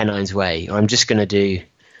run the Pennines Way, or I'm just going to do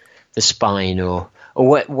the Spine, or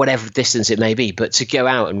whatever distance it may be. But to go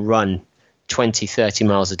out and run 20, 30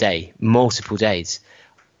 miles a day, multiple days,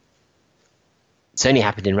 it's only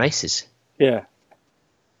happened in races. Yeah.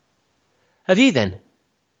 Have you then?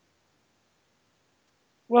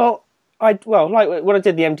 Well, like when I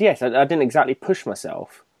did the MDS, I didn't exactly push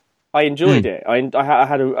myself. I enjoyed it.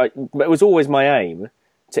 It was always my aim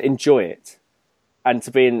to enjoy it and to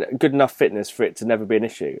be in good enough fitness for it to never be an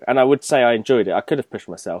issue. And I would say I enjoyed it. I could have pushed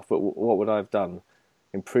myself, but what would I have done?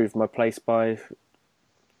 Improved my place by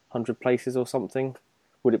 100 places or something?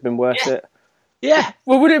 Would it have been worth it? Yeah.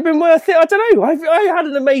 Well, would it have been worth it? I don't know. I had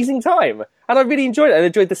an amazing time. And I really enjoyed it. I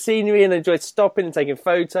enjoyed the scenery and I enjoyed stopping and taking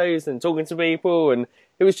photos and talking to people. And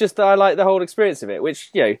it was just, I liked the whole experience of it,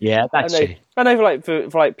 which, Yeah, that's true. I know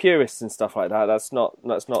for purists and stuff like that, that's not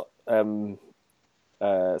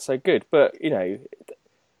so good. But,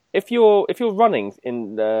 if you're running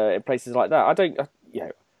in places like that,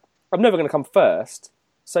 I'm never going to come first.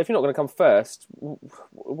 So if you're not going to come first,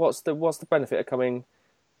 what's the benefit of coming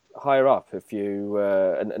higher up if you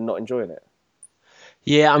and not enjoying it?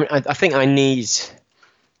 Yeah, I mean, I think I need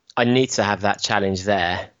to have that challenge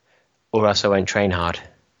there, or else I won't train hard.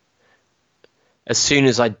 as soon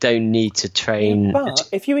as I don't need to train. But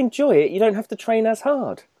if you enjoy it, you don't have to train as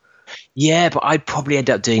hard. Yeah, but I'd probably end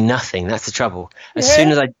up doing nothing. That's the trouble. As soon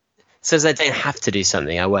as I don't have to do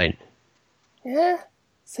something, I won't. Yeah.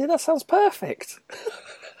 See, that sounds perfect.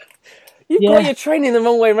 You've got your training the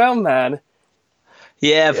wrong way round, man.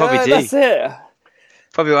 Yeah, I probably do. That's it.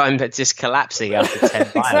 Probably why I'm just collapsing after 10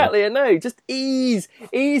 miles. Exactly, I know. Just ease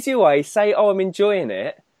your way. Say, I'm enjoying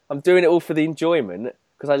it. I'm doing it all for the enjoyment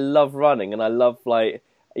because I love running and I love,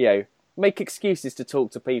 make excuses to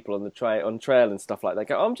talk to people on trail and stuff like that.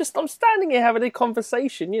 Go, I'm standing here having a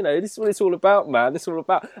conversation. This is what it's all about, man. This is all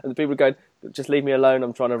about. And the people are going, just leave me alone.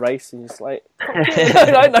 I'm trying to race. And you're just like,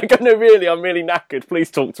 no, really, I'm really knackered.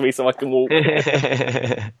 Please talk to me so I can walk.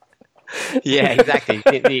 Yeah, exactly.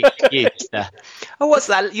 The excuse. Oh, what's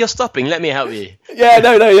that? You're stopping. Let me help you. Yeah,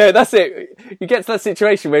 no, that's it. You get to that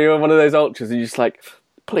situation where you're on one of those ultras and you're just like,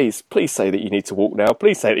 please say that you need to walk now.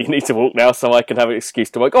 Please say that you need to walk now so I can have an excuse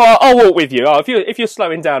to walk. Oh, I'll walk with you. Oh, if you're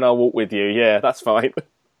slowing down, I'll walk with you. Yeah, that's fine.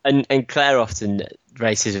 And Claire often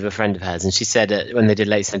races with a friend of hers, and she said when they did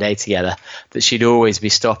Late Sunday together that she'd always be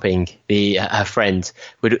stopping her friend.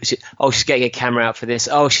 She's getting a camera out for this.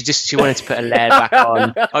 Oh, she wanted to put a layer back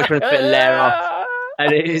on. Oh, she wanted to put a layer off.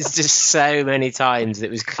 And it was just so many times it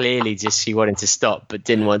was clearly just she wanted to stop but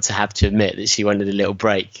didn't want to have to admit that she wanted a little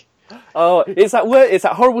break. Oh, it's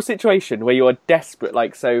that horrible situation where you are desperate.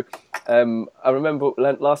 I remember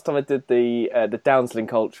last time I did the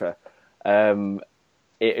Downslink Ultra.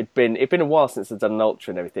 It'd been a while since I'd done an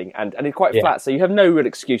ultra and everything, and it's quite flat, so you have no real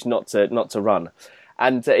excuse not to run.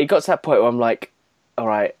 And it got to that point where I'm like, all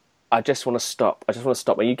right, I just want to stop.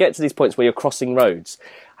 And you get to these points where you're crossing roads,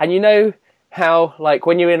 and you know how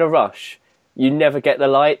when you're in a rush, you never get the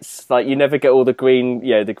lights, you never get all the green,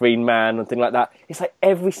 the green man and thing like that. It's like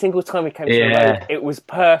every single time we came to the road, it was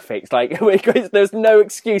perfect. There's no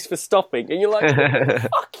excuse for stopping, and you're like,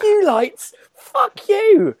 fuck you, lights, fuck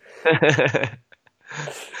you.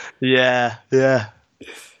 Yeah.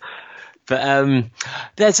 But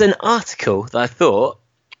there's an article that I thought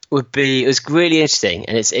it was really interesting,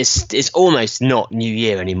 and it's almost not New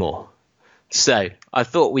Year anymore. So I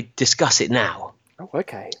thought we'd discuss it now. Oh,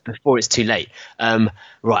 okay. Before it's too late. Right,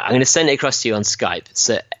 I'm going to send it across to you on Skype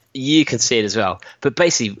so you can see it as well. But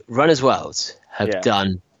basically, Runners World have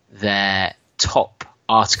done their top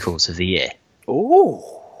articles of the year.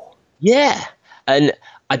 Oh. Yeah. And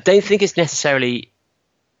I don't think it's necessarily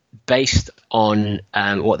based on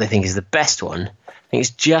what they think is the best one. I think it's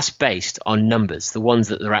just based on numbers, the ones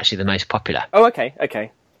that are actually the most popular. Oh,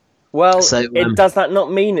 okay. Well, does that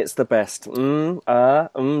not mean it's the best?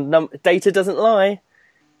 Data doesn't lie.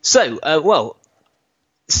 So,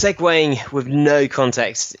 segueing with no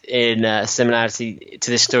context in similarity to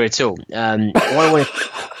this story at all, that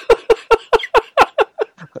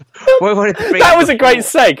was a great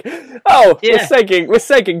seg. Oh, yeah. We're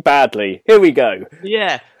segging badly. Here we go.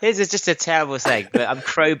 Yeah, here's just a terrible seg, but I'm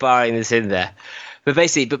crowbarring this in there. But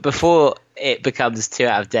basically, before it becomes too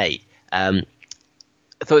out of date, I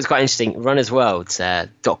thought it was quite interesting.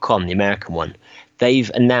 RunnersWorld.com, the American one,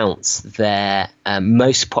 they've announced their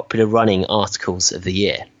most popular running articles of the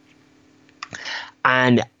year.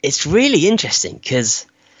 And it's really interesting because,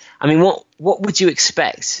 what would you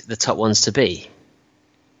expect the top ones to be?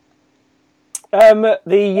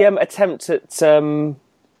 The attempt at sub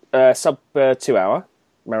 2 hour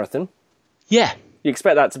marathon. Yeah. You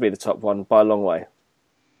expect that to be the top one by a long way.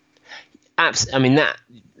 Absolutely.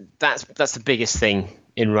 That's the biggest thing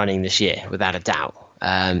in running this year, without a doubt.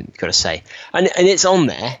 Got to say, and it's on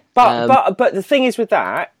there. But the thing is with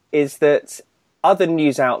that is that other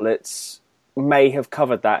news outlets may have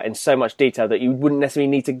covered that in so much detail that you wouldn't necessarily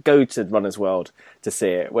need to go to Runner's World to see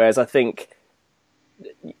it. Whereas I think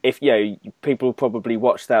if people probably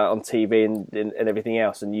watch that on TV and everything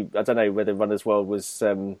else, and I don't know whether Runner's World was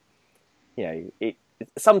it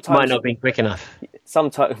sometimes might not have been quick enough.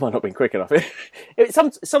 Sometimes it might not have been quick enough.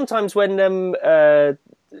 Sometimes when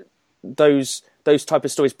those type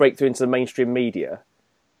of stories break through into the mainstream media,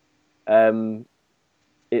 I don't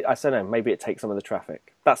know. Maybe it takes some of the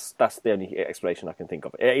traffic. That's the only explanation I can think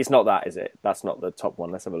of. It's not that, is it? That's not the top one.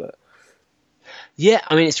 Let's have a look. Yeah,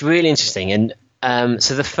 it's really interesting, and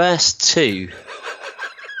so the first two.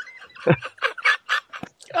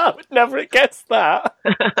 I would never have guessed that.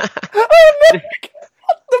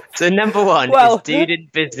 So number one is dude in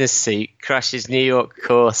business suit crushes New York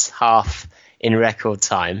course half in record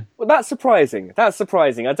time. Well, that's surprising.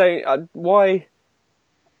 Why?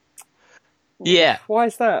 Yeah. Why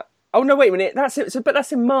is that? Oh no! Wait a minute. But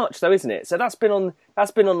that's in March, though, isn't it? So that's been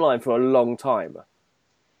online for a long time.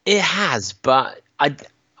 It has, but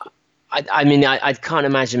I can't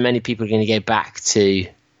imagine many people are going to go back to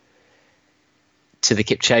the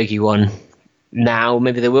Kipchoge one now.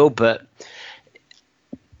 Maybe they will, but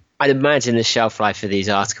I'd imagine the shelf life for these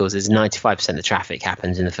articles is 95% of the traffic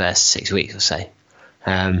happens in the first 6 weeks or so.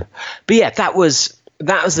 But yeah, that was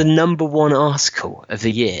the number one article of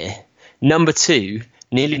the year. Number two,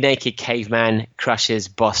 nearly naked caveman crushes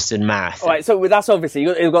Boston Marathon. All right, so that's obviously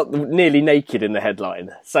you've got nearly naked in the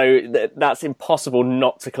headline, so that's impossible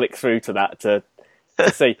not to click through to that to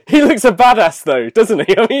see. He looks a badass though, doesn't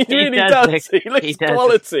he? I mean, he really does. He looks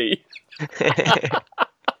quality.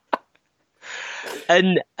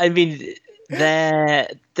 And I mean, they're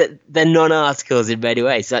non-articles in many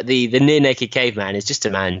ways. Like the near naked caveman is just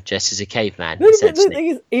a man dressed as a caveman. No, but the thing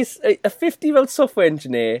is, he's a 50-year-old software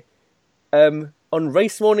engineer. On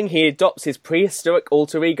race morning, he adopts his prehistoric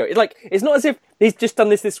alter ego. It's not as if he's just done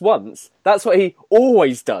this once. That's what he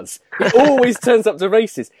always does. He always turns up to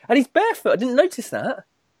races, and he's barefoot. I didn't notice that.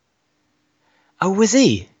 Oh, was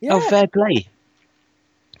he? Yeah. Oh, fair play.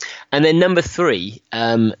 And then number three,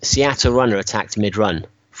 Seattle runner attacked mid-run,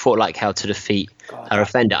 fought like hell to defeat her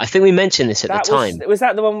offender. I think we mentioned this at the time. Was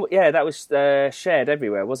that the one? Yeah, that was shared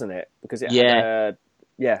everywhere, wasn't it? Because it had,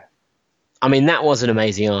 yeah. I mean, that was an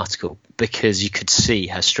amazing article because you could see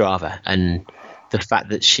her Strava and the fact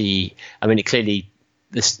that clearly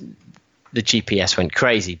the GPS went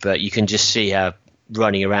crazy, but you can just see her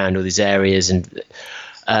running around all these areas. And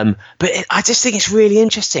I just think it's really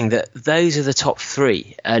interesting that those are the top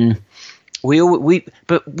three. And we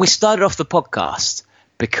started off the podcast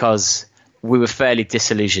because we were fairly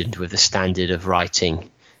disillusioned with the standard of writing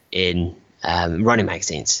in running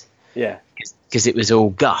magazines. Yeah. Because it was all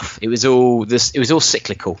guff. It was all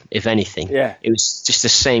cyclical, if anything. Yeah. It was just the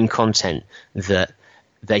same content that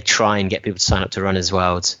they try and get people to sign up to Runners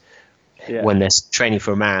World when they're training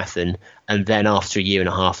for a marathon, and then after a year and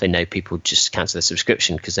a half, they know people just cancel their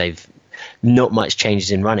subscription because they've not much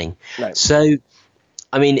changes in running. No. So,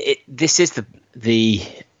 I mean, this is this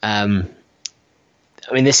is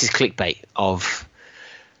clickbait of.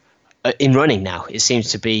 In running now, it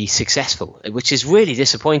seems to be successful, which is really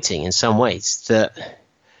disappointing in some ways. That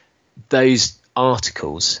those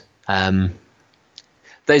articles have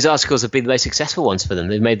been the most successful ones for them.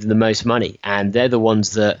 They've made the most money, and they're the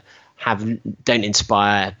ones that don't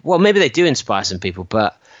inspire. Well, maybe they do inspire some people,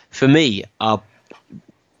 but for me,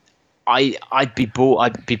 I'd be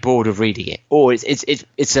bored of reading it. Or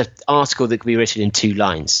it's an article that could be written in 2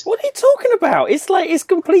 lines. What are you talking about? It's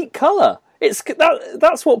complete colour.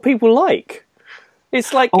 That's what people like. It's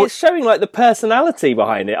showing like the personality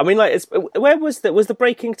behind it. I mean, like, where was the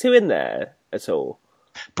Breaking 2 in there at all?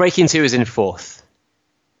 Breaking 2 is in 4th.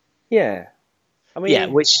 Yeah, I mean,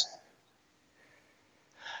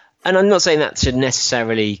 and I'm not saying that should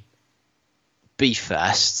necessarily be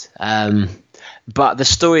first, but the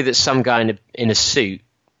story that some guy in a suit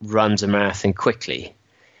runs a marathon quickly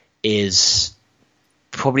is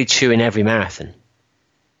probably true in every marathon.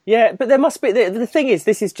 Yeah, but there must be. The thing is,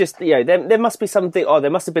 this is just, there must be something. Oh, there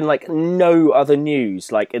must have been like no other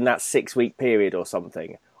news like in that 6-week period or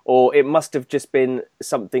something, or it must have just been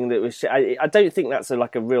something that was. I don't think that's a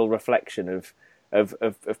real reflection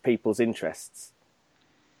of people's interests.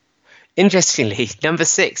 Interestingly, number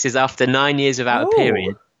 6 is after 9 years without a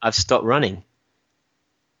period, I've stopped running.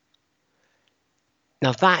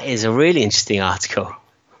 Now that is a really interesting article,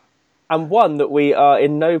 and one that we are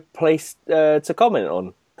in no place to comment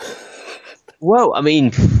on. Well, I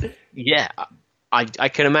mean, yeah, I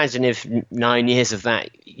can imagine if 9 years of that,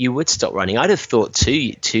 you would stop running. I'd have thought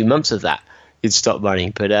 2 months of that you'd stop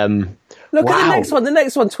running. But look at the next one. The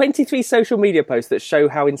next one, 23 social media posts that show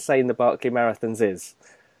how insane the Barkley Marathons is.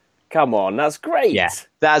 Come on, that's great. Yeah,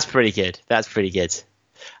 that's pretty good.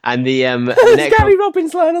 And the next Gary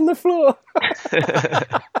Robbins lying on the floor.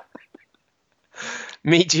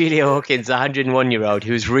 Meet Julia Hawkins, a 101-year-old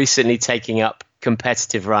who's recently taking up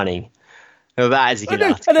competitive running. Well, that is a good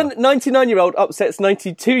article. And then 99-year-old upsets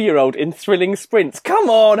 92-year-old in thrilling sprints. Come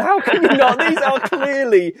on, how can you not? These are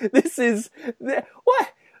clearly...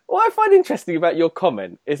 What I find interesting about your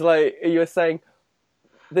comment is like you were saying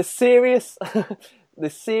the serious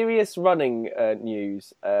running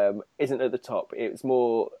news isn't at the top. It's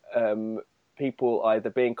more people either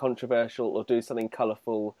being controversial or doing something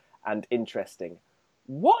colourful and interesting.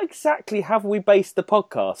 What exactly have we based the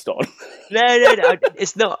podcast on? No,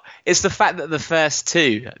 it's not. It's the fact that the first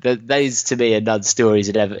 2, those to me are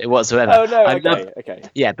non-stories whatsoever. Oh, no, okay.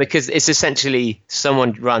 Yeah, because it's essentially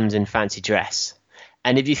someone runs in fancy dress.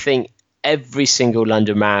 And if you think every single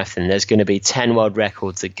London Marathon, there's going to be 10 world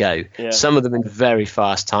records that go. Yeah. Some of them in very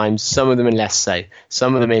fast times, some of them in less so.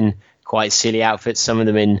 Some of them in quite silly outfits, some of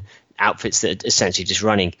them in outfits that are essentially just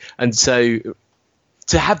running. And so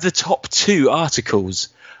to have the top 2 articles,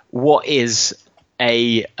 what is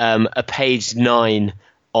a page 9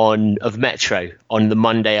 of Metro on the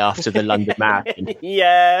Monday after the London Marathon?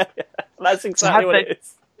 Yeah, that's exactly what it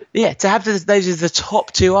is. Yeah, to have those are the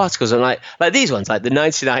top 2 articles, and like these ones, like the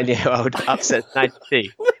 99-year-old upsets 92.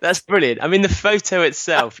 That's brilliant. I mean, the photo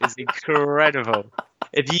itself is incredible.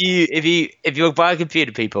 If you're by a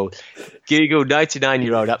computer, people, Google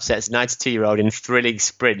 99-year-old upsets 92-year-old in thrilling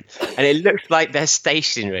sprint, and it looks like they're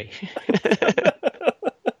stationary.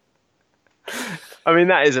 I mean,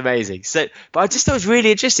 that is amazing. So, but I just thought it was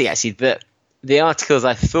really interesting, actually, that the articles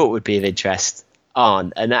I thought would be of interest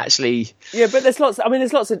aren't, and actually, yeah. But there's lots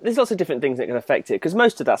of different things that can affect it, because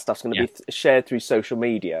most of that stuff's going to be shared through social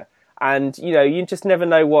media, and you just never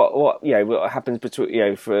know what happens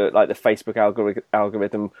between for like the Facebook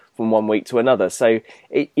algorithm from one week to another. So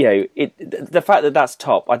the fact that that's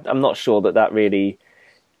top, I'm not sure that really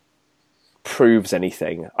proves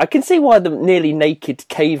anything. I can see why the nearly naked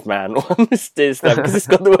caveman one is there, because it's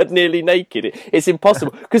got the word nearly naked. It's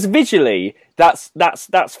impossible, because visually that's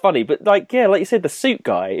funny, but like you said, the suit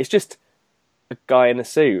guy is just a guy in a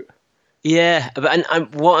suit. Yeah,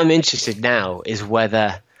 but what I'm interested now is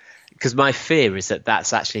whether, because my fear is that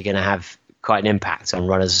that's actually going to have quite an impact on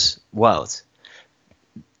Runner's World.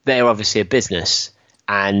 They're obviously a business,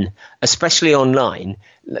 and especially online,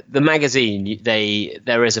 the magazine,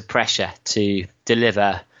 there is a pressure to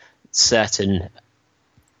deliver certain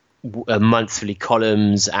monthly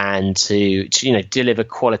columns and to deliver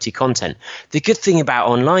quality content. The good thing about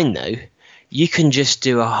online, though, you can just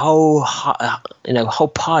do a whole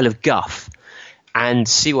pile of guff and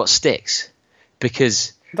see what sticks,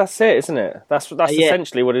 because that's it, isn't it? That's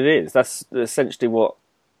essentially what it is. That's essentially what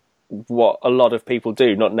a lot of people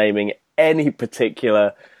do, not naming any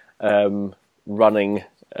particular running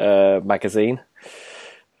magazine.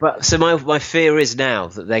 But so my fear is now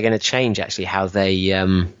that they're going to change actually how they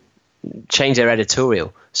change their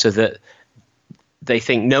editorial, so that they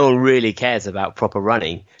think no one really cares about proper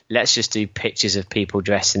running. Let's just do pictures of people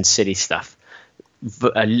dressed in silly stuff,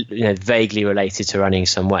 vaguely related to running in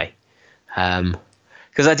some way.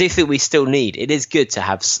 Because I do think we still need. It is good to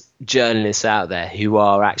have journalists out there who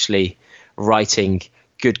are actually writing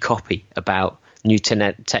good copy about new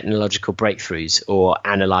technological breakthroughs, or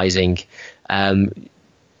analysing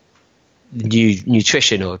new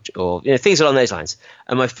nutrition, or things along those lines.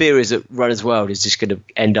 And my fear is that Runner's World is just going to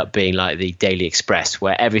end up being like the Daily Express,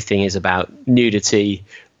 where everything is about nudity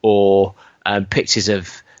or pictures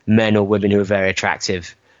of men or women who are very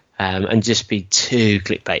attractive, and just be too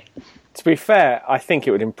clickbait. To be fair, I think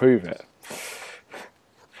it would improve it.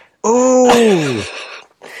 Oh,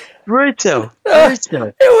 brutal.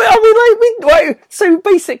 So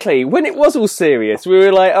basically, when it was all serious, we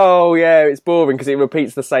were like, "Oh yeah, it's boring because it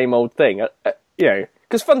repeats the same old thing."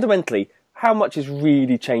 Because fundamentally, how much is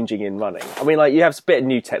really changing in running? I mean, like, you have a bit of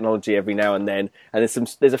new technology every now and then, and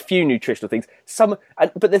there's a few nutritional things. But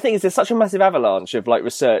the thing is, there's such a massive avalanche of like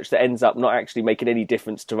research that ends up not actually making any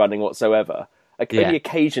difference to running whatsoever. Only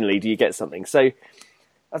occasionally do you get something. So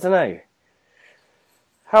I don't know.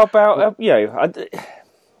 How about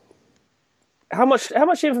how much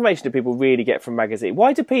information do people really get from magazine?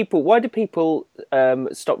 Why do people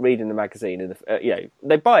stop reading the magazine?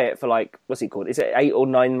 They buy it for, like, what's it called? Is it 8 or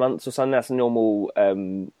 9 months or something? That's a normal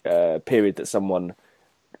period that someone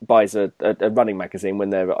buys a running magazine when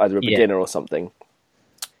they're either a beginner or something.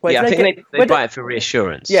 I think they buy it for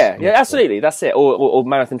reassurance. Yeah, absolutely. That's it. Or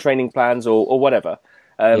marathon training plans or whatever,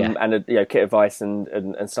 and kit advice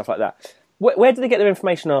and stuff like that. Where do they get their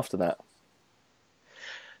information after that?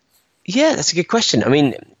 Yeah, that's a good question. I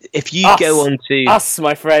mean, if you go on to us,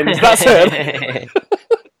 my friends, that's it.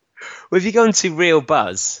 Well, if you go on to Real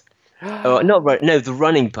Buzz, the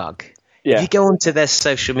Running Bug. Yeah. If you go onto their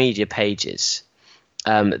social media pages,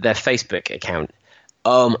 their Facebook account,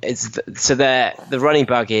 the Running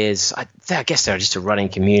Bug is, I guess they're just a running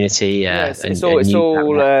community. It's all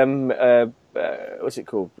what's it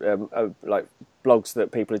called? Like blogs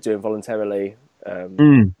that people are doing voluntarily.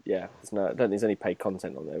 Yeah, I don't think there's any paid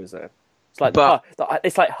content on there, is there? It's like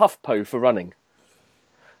it's like HuffPo for running.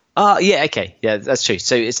 Yeah, okay, yeah, that's true.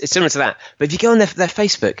 So it's similar to that. But if you go on their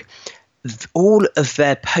Facebook, all of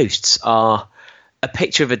their posts are a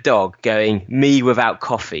picture of a dog going, "Me without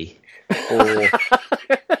coffee," or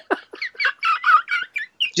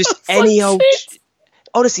just any old.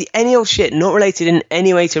 Honestly, any old shit, not related in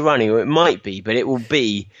any way to running, or it might be, but it will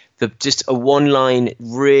be just a one-line,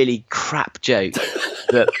 really crap joke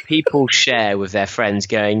that people share with their friends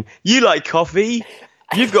going, "You like coffee?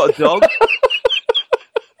 You've got a dog?"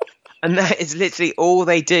 And that is literally all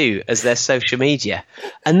they do as their social media,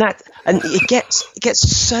 and it gets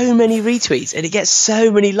so many retweets and it gets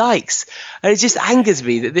so many likes, and it just angers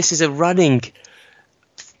me that this is a running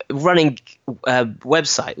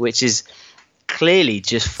website which is clearly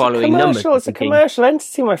just following numbers. It's a commercial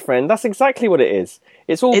entity, my friend. That's exactly what it is.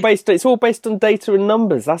 It's all based on data and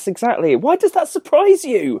numbers. That's exactly it. Why does that surprise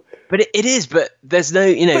you? But it is. But there's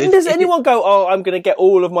no, But does anyone go, "Oh, I'm going to get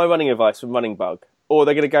all of my running advice from Running Bug," or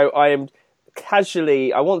they're going to go, "I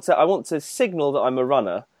want to signal that I'm a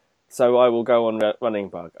runner, so I will go on Running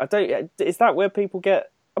Bug." Is that where people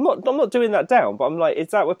get? I'm not doing that down, but I'm like, is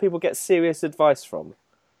that where people get serious advice from?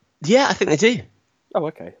 Yeah, I think they do. Oh,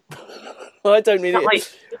 okay. I don't really.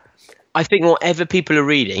 I think whatever people are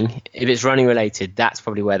reading, if it's running related, that's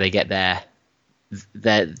probably where they get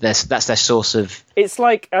that's their source of. It's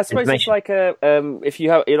like, I suppose it's like if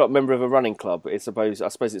you're not a member of a running club, I suppose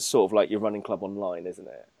it's sort of like your running club online, isn't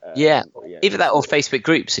it? Yeah, either that or Facebook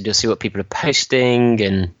groups, and you'll see what people are posting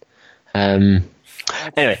and.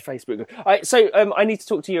 Anyway, Facebook group. So I need to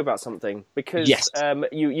talk to you about something because yes.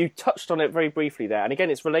 You touched on it very briefly there, and again,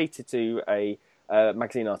 it's related to a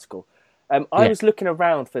magazine article. I was looking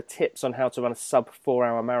around for tips on how to run a sub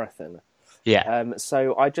 4-hour marathon. Yeah.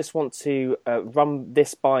 So I just want to run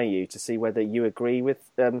this by you to see whether you agree with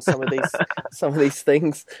some of these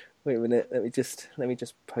things. Wait a minute. Let me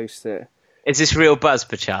just post it. Is this real buzz,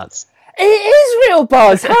 perchance? It is real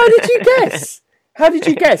buzz. How did you guess? How did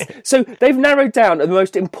you guess? So they've narrowed down the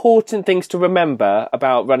most important things to remember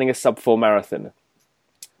about running a sub 4 marathon.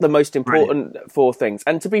 The most important 4 things.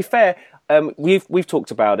 And to be fair, we've talked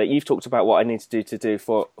about it. You've talked about what I need to do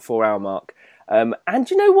for 4-hour mark. And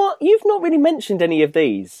you know what? You've not really mentioned any of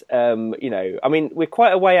these. I mean, we're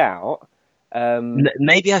quite a way out.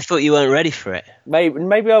 Maybe I thought you weren't ready for it.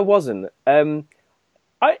 Maybe I wasn't. I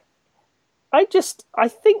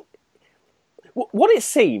think what it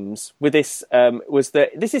seems with this was that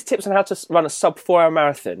this is tips on how to run a sub 4-hour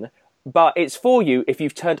marathon, but it's for you if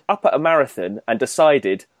you've turned up at a marathon and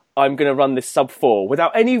decided, I'm going to run this sub 4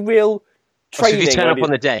 without any real training. So you turn up on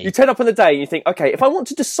the day. You turn up on the day and you think, okay, if I want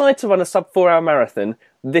to decide to run a sub 4-hour marathon,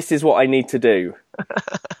 this is what I need to do.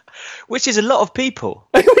 Which is a lot of people.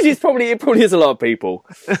 It probably is a lot of people.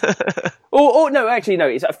 or no, actually no,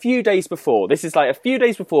 it's a few days before. This is like a few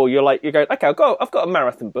days before you're going, okay, I've got a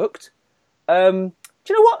marathon booked. Do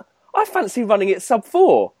you know what? I fancy running it sub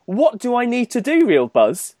 4. What do I need to do, Real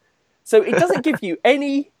Buzz? So it doesn't give you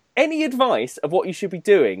any advice of what you should be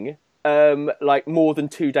doing, like more than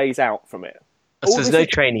 2 days out from it. So there's no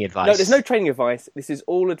training advice. No, there's no training advice. This is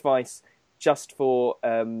all advice just for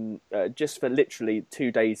literally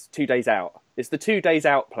 2 days out. It's the 2 days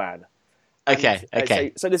out plan.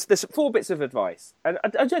 Okay. So there's 4 bits of advice, and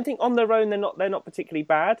I don't think on their own they're not particularly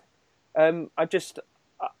bad.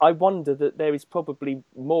 I wonder that there is probably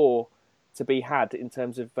more to be had in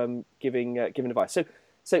terms of giving advice.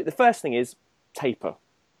 So the first thing is taper.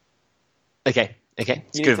 Okay.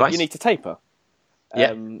 It's good advice. You need to taper.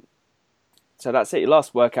 Yeah. So that's it. Your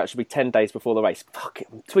last workout should be 10 days before the race. Fuck it.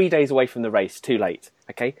 I'm 3 days away from the race. Too late.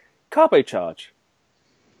 Okay. Carbo charge.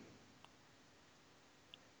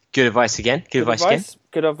 Good advice again. Good advice.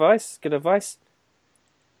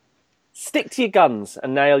 Stick to your guns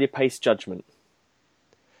and nail your pace judgment.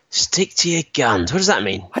 Stick to your guns. What does that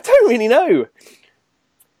mean? I don't really know.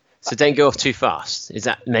 So don't go off too fast. Is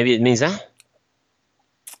that maybe it means that?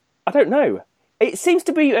 I don't know. It seems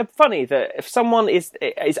to be funny that if someone is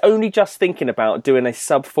only just thinking about doing a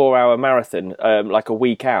sub 4-hour marathon, like a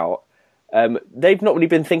week out, they've not really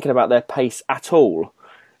been thinking about their pace at all.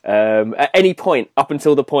 At any point up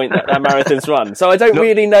until the point that marathon's run. So I don't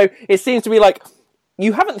really know. It seems to be like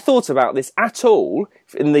you haven't thought about this at all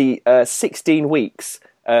in the 16 weeks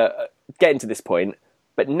getting to this point,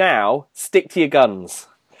 but now stick to your guns.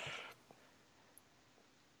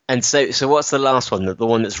 And so what's the last one? The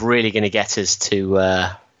one that's really going to get us to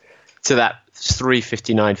that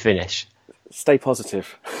 3:59 finish? Stay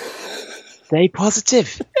positive. Stay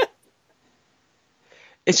positive.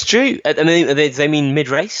 It's true. I mean, they mean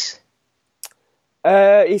mid-race?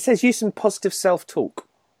 He says use some positive self-talk.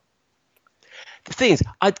 The thing is,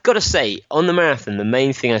 I've got to say, on the marathon, the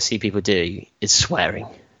main thing I see people do is swearing.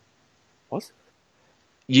 What?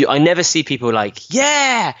 I never see people like,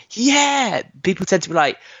 yeah. People tend to be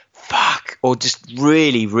like, fuck, or just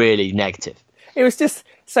really, really negative. It was just,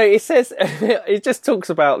 so it says, it just talks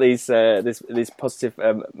about these positive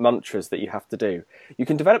mantras that you have to do. You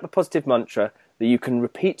can develop a positive mantra that you can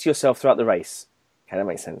repeat to yourself throughout the race. Okay, that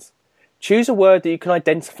makes sense. Choose a word that you can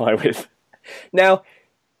identify with. Now,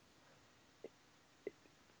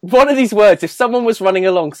 one of these words, if someone was running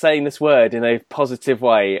along saying this word in a positive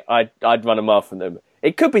way, I'd run a mile from them.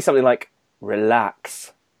 It could be something like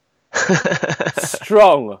relax,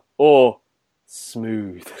 strong, or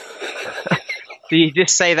smooth. Do you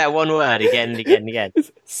just say that one word again and again and again?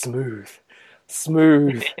 Smooth,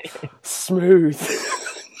 smooth, smooth,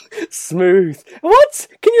 smooth. What?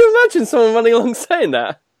 Can you imagine someone running along saying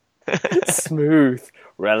that? Smooth,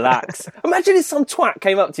 relax. Imagine if some twat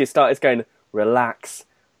came up to you, started going, relax,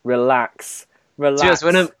 relax, relax. Just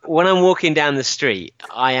when I'm walking down the street,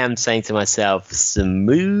 I am saying to myself,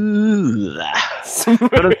 smooth.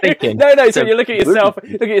 What I'm thinking. No. So you look at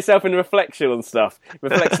yourself in reflection on stuff.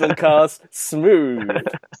 Reflection on cars, smooth.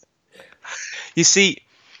 You see,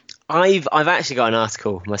 I've actually got an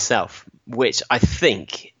article myself, which I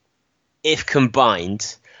think, if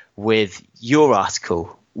combined with your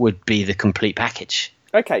article, would be the complete package.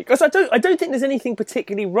 Okay, because I don't think there's anything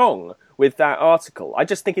particularly wrong with that article. I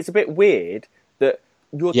just think it's a bit weird that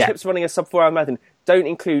your tips running a sub 4 hour marathon don't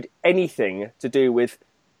include anything to do with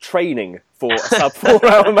training for a sub 4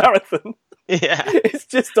 hour marathon. Yeah. It's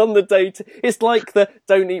just on the day. It's like the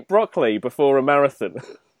don't eat broccoli before a marathon. Do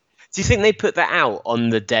you think they put that out on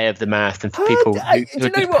the day of the marathon for people who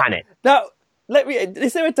just panic? Now,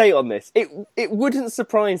 is there a date on this? It wouldn't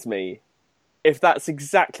surprise me if that's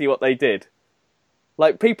exactly what they did.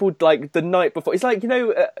 Like, people, like, the night before... It's like,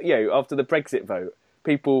 after the Brexit vote,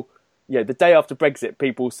 people... the day after Brexit,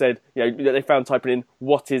 people said, they found typing in,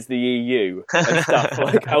 what is the EU? And stuff,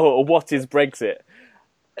 like, or what is Brexit?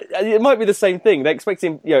 It might be the same thing. They're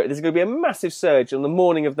expecting, there's going to be a massive surge on the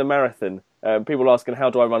morning of the marathon. People asking, how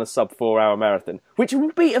do I run a sub 4 hour marathon? Which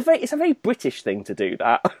would be it's a very British thing to do,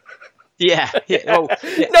 that. Yeah. Well,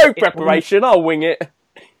 no preparation, I'll wing it.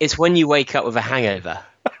 It's when you wake up with a hangover.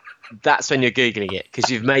 That's when you're Googling it, because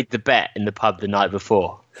you've made the bet in the pub the night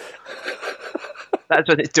before. That's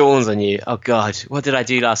when it dawns on you. Oh, God, what did I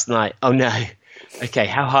do last night? Oh, no. Okay,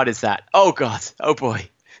 how hard is that? Oh, God. Oh, boy.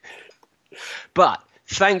 But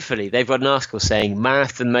thankfully, they've got an article saying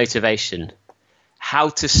marathon motivation, how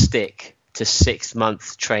to stick to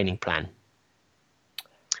 6-month training plan.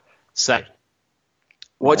 So,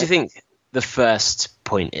 what do you think the first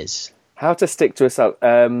point is? How to stick to a sub...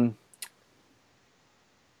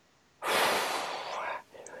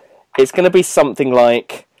 It's going to be something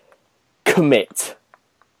like commit.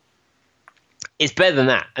 It's better than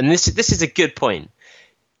that. And this is a good point.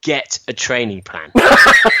 Get a training plan.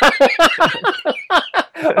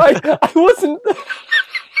 I wasn't...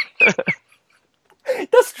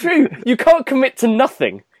 That's true. You can't commit to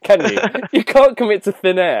nothing, can you? You can't commit to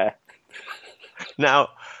thin air. Now,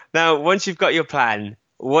 once you've got your plan,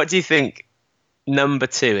 what do you think number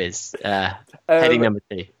 2 is? Heading number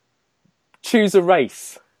 2. Choose a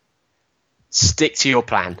race. Stick to your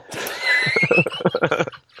plan.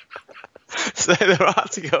 So the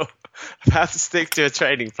article of how to stick to a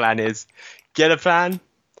training plan is get a plan,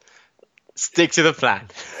 stick to the plan.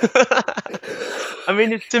 I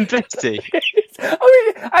mean, it's simplicity.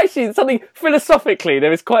 Actually, something philosophically,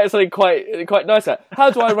 there is something quite nice at. How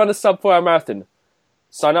do I run a sub 4 hour marathon?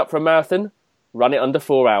 Sign up for a marathon, run it under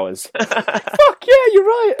 4 hours. Fuck yeah, you're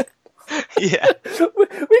right. Yeah.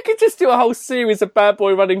 We could just do a whole series of bad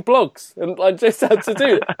boy running blogs and just how to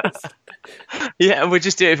do it. Yeah, and we'll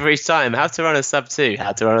just do it for each time. How to run a sub 2,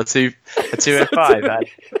 how to run a 205.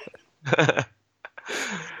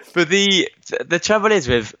 But the trouble is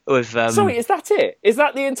with sorry, is that it? Is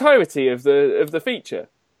that the entirety of the feature?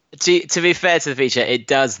 To be fair to the feature, it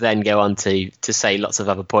does then go on to say lots of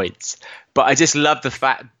other points. But I just love the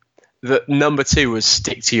fact that number 2 was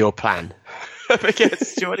stick to your plan.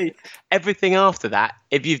 Because surely everything after that,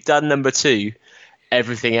 if you've done number 2,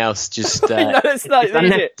 everything else just it's like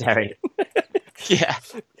unnecessary. Yeah,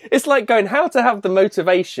 it's like going how to have the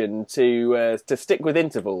motivation to stick with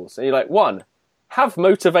intervals, and you're like 1, have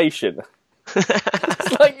motivation.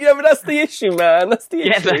 It's like but that's the issue, man. That's the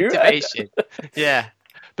issue. Motivation. Yeah.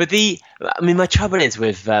 But my trouble is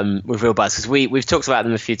with Real Buzz, because we've talked about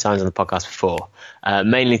them a few times on the podcast before,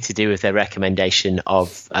 mainly to do with their recommendation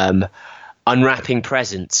of unwrapping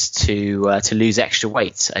presents to lose extra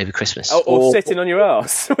weight over Christmas. Or sitting on your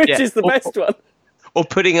arse, which is the best one. Or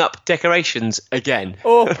putting up decorations again.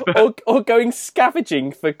 Or going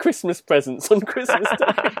scavenging for Christmas presents on Christmas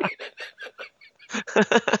Day.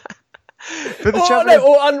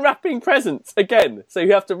 Or unwrapping presents again. So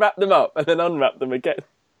you have to wrap them up and then unwrap them again.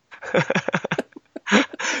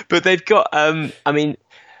 But they've got,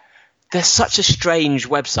 they're such a strange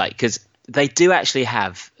website, because they do actually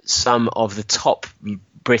have some of the top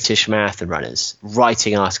British marathon runners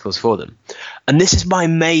writing articles for them. And this is my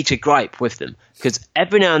major gripe with them, because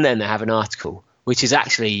every now and then they have an article which is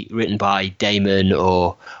actually written by Damon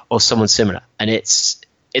or someone similar, and it's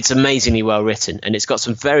amazingly well written, and it's got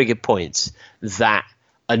some very good points that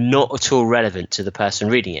are not at all relevant to the person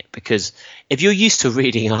reading it. Because if you're used to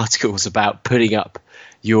reading articles about putting up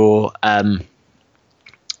your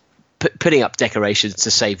putting up decorations to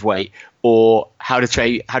save weight, or how to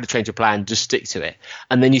change your plan, just stick to it,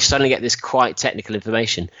 and then you suddenly get this quite technical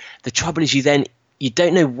information, the trouble is you don't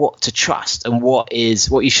know what to trust and what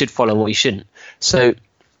you should follow and what you shouldn't. So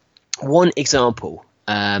one example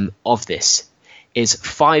of this is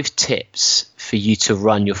 5 tips for you to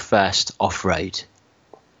run your first off-road.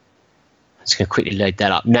 I'm just going to quickly load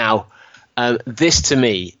that up. Now, this to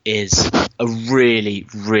me is a really,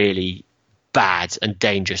 really bad and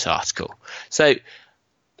dangerous article. So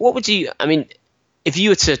what would you, if you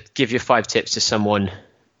were to give your 5 tips to someone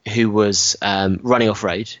who was running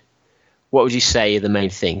off-road, what would you say are the main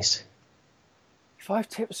things? 5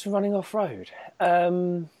 tips for running off-road.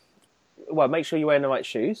 Well, make sure you're wearing the right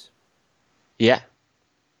shoes. Yeah.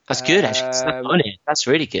 That's good, actually. It's not on it. That's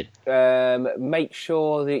really good. Make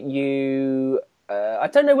sure that you... I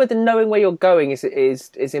don't know whether knowing where you're going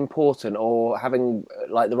is important, or having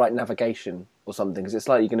like the right navigation or something, because it's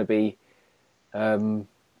like you're going to be... running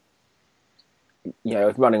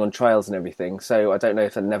on trails and everything. So I don't know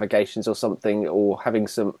if the navigations or something, or having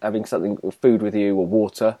something, food with you or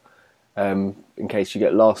water, in case you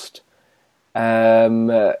get lost.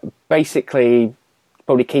 Basically,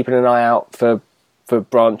 probably keeping an eye out for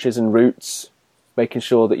branches and roots, making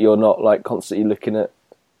sure that you're not like constantly looking at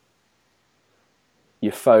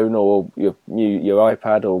your phone or your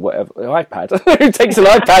iPad or whatever. iPad? Who takes an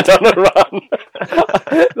iPad on a run?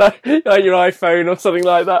 like your iPhone or something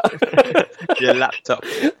like that. Your laptop.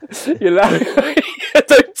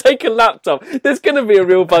 Don't take a laptop. There's going to be a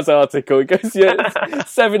Real Buzz article. It goes,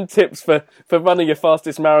 7 tips for running your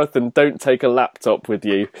fastest marathon. Don't take a laptop with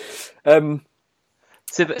you. So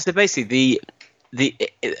basically,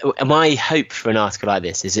 my hope for an article like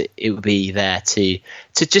this is it would be there to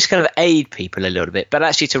just kind of aid people a little bit, but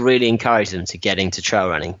actually to really encourage them to get into trail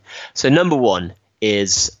running. So number 1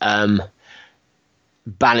 is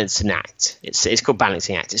balance and act. It's called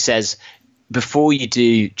balancing act. It says before you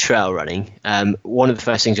do trail running, one of the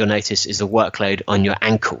first things you'll notice is the workload on your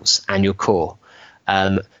ankles and your core.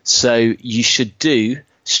 So you should do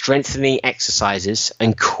strengthening exercises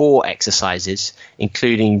and core exercises,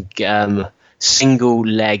 including single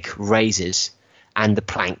leg raises and the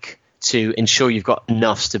plank, to ensure you've got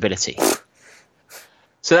enough stability.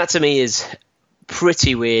 So that to me is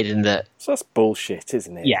pretty weird in that... So that's bullshit,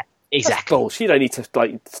 isn't it? Yeah, exactly. That's bullshit. You don't need to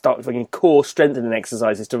start fucking core strengthening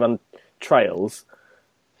exercises to run trails.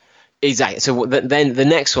 Exactly. So then the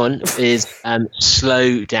next one is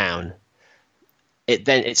slow down.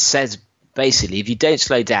 It says basically if you don't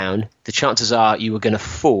slow down, the chances are you are going to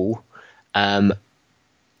fall,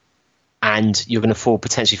 and you're going to fall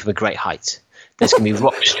potentially from a great height. There's going to be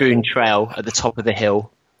rock-strewn trail at the top of the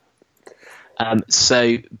hill.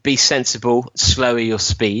 So be sensible, slower your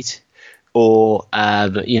speed, or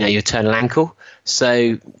your eternal ankle.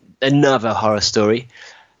 So another horror story.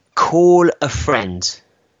 Call a friend.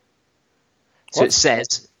 So it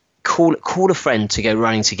says call a friend to go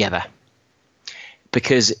running together.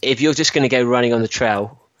 Because if you're just going to go running on the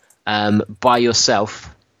trail by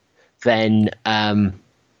yourself, then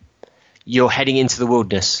you're heading into the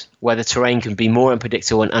wilderness where the terrain can be more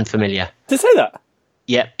unpredictable and unfamiliar. Did it say that?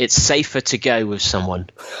 Yep, it's safer to go with someone.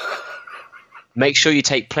 Make sure you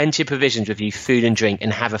take plenty of provisions with you, food and drink,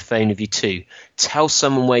 and have a phone with you too. Tell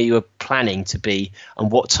someone where you are planning to be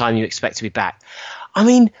and what time you expect to be back. I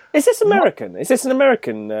mean... Is this American? Is this an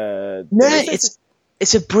American... No,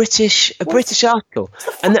 it's a British article. It's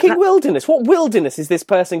the fucking wilderness. What wilderness is this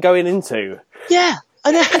person going into? Yeah,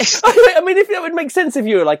 I know. I mean, if that would make sense if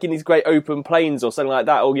you were like in these great open plains or something like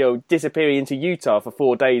that, or disappearing into Utah for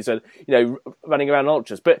 4 days and running around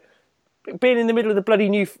ultras. But being in the middle of the bloody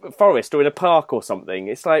New Forest or in a park or something,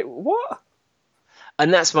 it's like, what?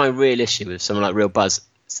 And that's my real issue with someone like Real Buzz.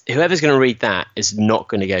 Whoever's going to read that is not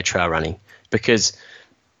going to go trail running, because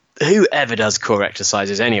whoever does core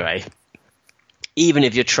exercises anyway, even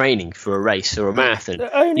if you're training for a race or a marathon,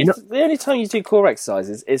 the only time you do core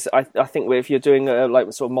exercises is I think if you're doing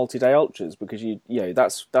like sort of multi-day ultras, because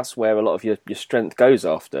that's where a lot of your strength goes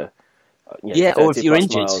after. Or if you're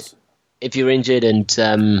injured. Miles. If you're injured and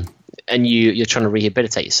you're trying to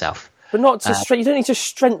rehabilitate yourself. But not to you don't need to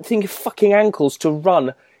strengthen your fucking ankles to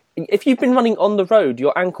run. If you've been running on the road,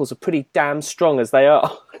 your ankles are pretty damn strong as they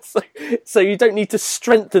are. So you don't need to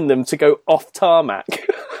strengthen them to go off tarmac.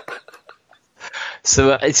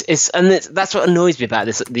 So that's what annoys me about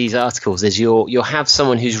these articles is you'll have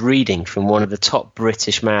someone who's reading from one of the top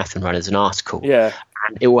British marathon runners an article, Yeah.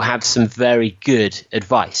 and it will have some very good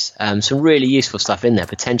advice, some really useful stuff in there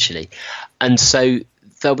potentially, and so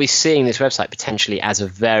they'll be seeing this website potentially as a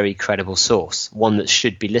very credible source, one that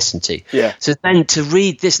should be listened to. Yeah. So then to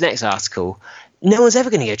read this next article, no one's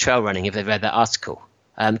ever going to go trail running if they've read that article,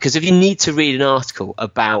 because if you need to read an article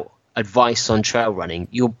about advice on trail running,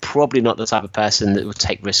 you're probably not the type of person that will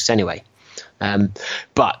take risks anyway.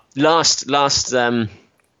 But last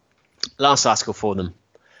article for them: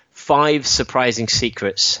 5 surprising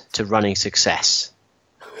secrets to running success.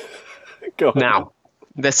 Go on. Now,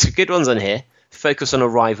 there's some good ones on here. Focus on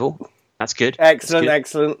arrival. That's good. Excellent,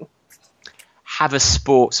 That's good. excellent. Have a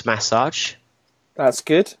sports massage. That's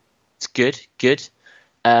good. It's good, good.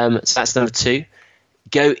 So that's number 2.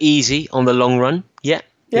 Go easy on the long run. Yeah.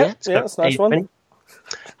 Yeah, that's a nice one.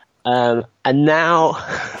 And now,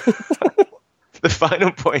 the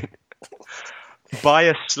final point. Buy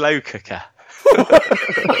a slow cooker.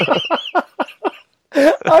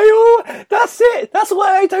 That's it. That's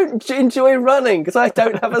why I don't enjoy running, because I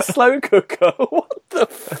don't have a slow cooker. What the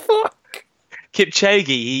fuck? Kipchoge,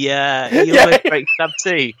 he almost breaks sub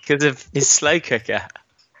 2 because of his slow cooker.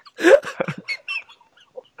 What?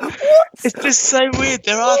 It's just so weird.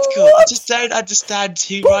 Their article. I just don't understand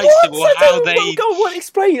who writes them or how they. Go on,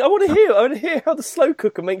 explain. I want to hear how the slow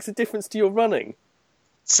cooker makes a difference to your running.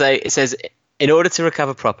 So it says, in order to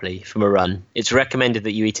recover properly from a run, it's recommended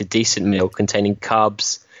that you eat a decent meal containing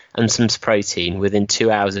carbs and some protein within 2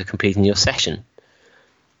 hours of completing your session.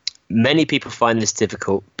 Many people find this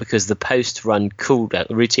difficult because the post-run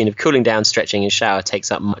routine of cooling down, stretching, and shower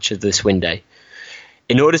takes up much of this window.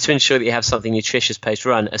 In order to ensure that you have something nutritious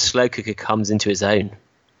post-run, a slow cooker comes into its own.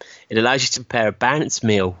 It allows you to prepare a balanced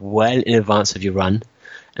meal well in advance of your run,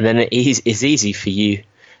 and then it is easy for you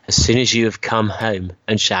as soon as you have come home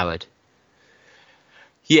and showered.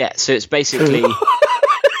 Yeah, so it's basically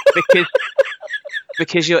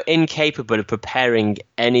because you're incapable of preparing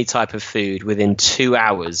any type of food within 2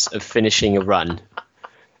 hours of finishing a run.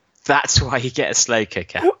 That's why you get a slow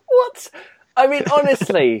cooker. What? I mean,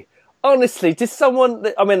 honestly, does someone...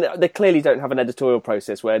 I mean, they clearly don't have an editorial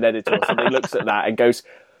process where an editor or something looks at that and goes,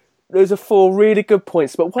 those are 4 really good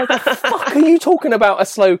points, but why the fuck are you talking about a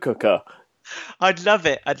slow cooker? I'd love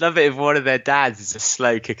it. I'd love it if one of their dads is a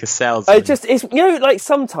slow cooker salesman. It's like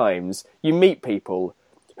sometimes you meet people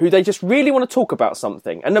who they just really want to talk about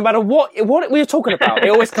something, and no matter what we're talking about, it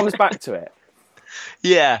always comes back to it.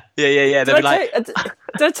 Yeah. Did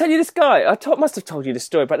I tell you this guy? Must have told you this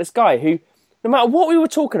story about this guy who, no matter what we were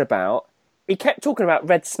talking about, he kept talking about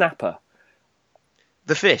red snapper.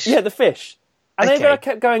 The fish? Yeah, the fish. And Okay. then I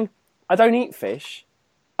kept going, I don't eat fish.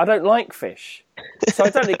 I don't like fish. So I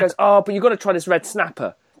don't think it goes, but you've got to try this red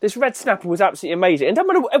snapper. This red snapper was absolutely amazing. And no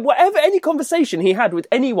matter whatever, any conversation he had with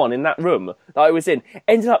anyone in that room that I was in,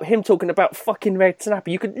 ended up him talking about fucking red snapper.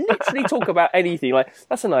 You could literally talk about anything. Like,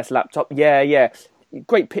 that's a nice laptop. Yeah.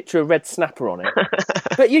 Great picture of red snapper on it.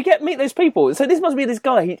 But you meet those people. So this must be this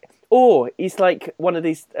guy. He's like one of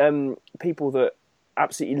these people that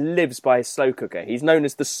absolutely lives by his slow cooker. He's known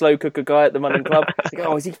as the slow cooker guy at the running club. You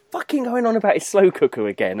go, is he fucking going on about his slow cooker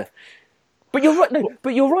again? But you're right. No,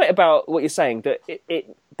 but you're right about what you're saying. That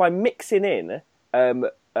it by mixing in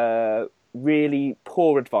really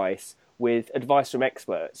poor advice with advice from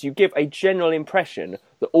experts, you give a general impression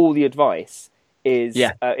that all the advice is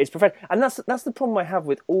professional. And that's the problem I have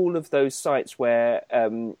with all of those sites where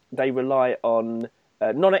they rely on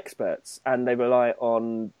non-experts and they rely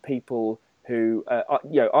on people who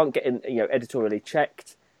aren't getting editorially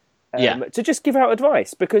checked. To just give out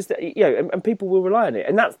advice because and people will rely on it,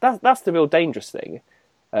 and that's the real dangerous thing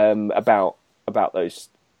about those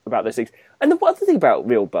things. And the other thing about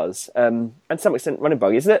Real Buzz and to some extent Running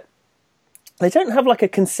Bug is that they don't have like a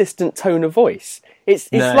consistent tone of voice. It's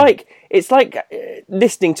like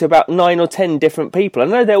listening to about 9 or 10 different people. I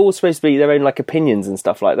know they're all supposed to be their own like opinions and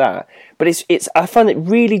stuff like that, but it's I find it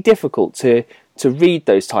really difficult to read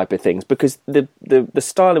those type of things because the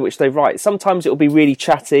style in which they write, sometimes it'll be really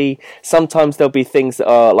chatty, sometimes there'll be things that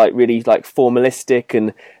are like really like formalistic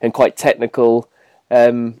and quite technical.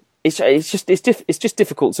 It's just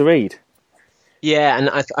difficult to read. Yeah, and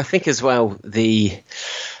I think as well the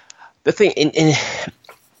thing in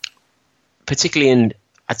particularly in,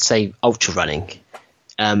 I'd say, ultra running,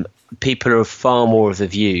 people are far more of the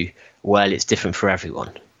view, well, it's different for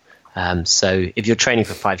everyone. So if you're training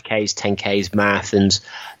for 5Ks, 10Ks, marathons,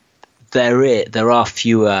 there are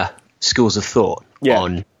fewer schools of thought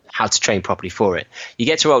on how to train properly for it. You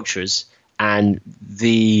get to ultras, and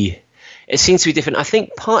it it seems to be different. I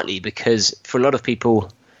think partly because for a lot of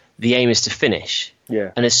people, the aim is to finish.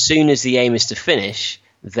 Yeah. And as soon as the aim is to finish,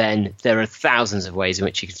 then there are thousands of ways in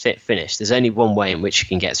which you can finish. There's only one way in which you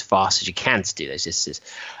can get as fast as you can to do those distances.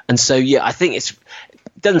 And so, yeah, I think it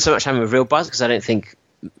doesn't so much have a real buzz because I don't think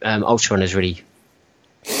ultra runners really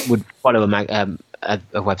would follow a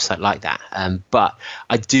website like that. But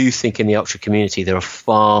I do think in the ultra community there are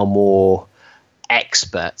far more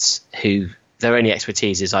experts who their only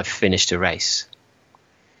expertise is I've finished a race.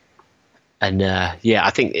 And I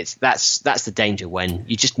think that's the danger when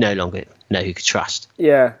you just no longer know who to trust.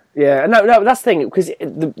 Yeah. No, that's the thing, because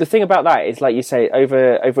the thing about that is, like you say,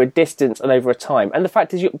 over a distance and over a time, and the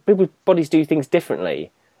fact is, people's bodies do things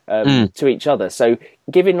differently to each other. So,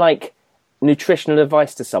 giving like nutritional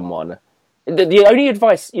advice to someone, the only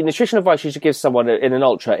nutritional advice you should give someone in an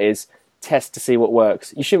ultra is test to see what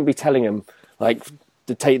works. You shouldn't be telling them like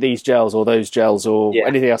to take these gels or those gels or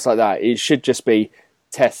anything else like that. It should just be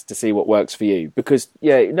test to see what works for you, because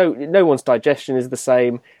no one's digestion is the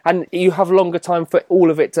same, and you have longer time for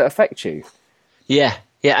all of it to affect you.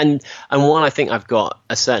 And while I think I've got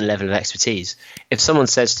a certain level of expertise, if someone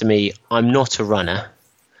says to me, I'm not a runner,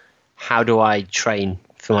 how do I train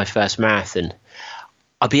for my first marathon?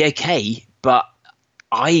 I'll be okay, but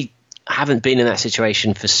I haven't been in that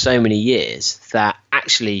situation for so many years that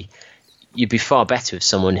actually you'd be far better with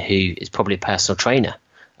someone who is probably a personal trainer,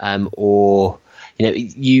 or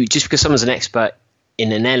you just because someone's an expert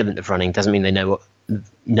in an element of running doesn't mean they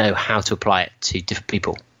know how to apply it to different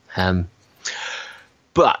people.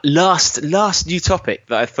 But last new topic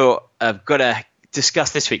that I thought I've got to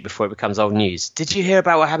discuss this week before it becomes old news. Did you hear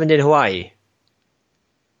about what happened in Hawaii?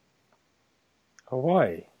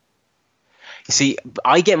 Hawaii? You see,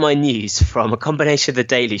 I get my news from a combination of The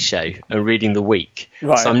Daily Show and Reading the Week.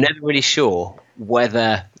 Right. So I'm never really sure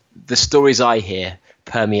whether the stories I hear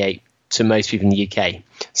permeate to most people in the UK.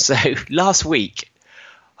 So last week,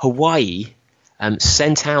 Hawaii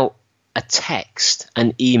sent out a text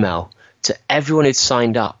and email to everyone who'd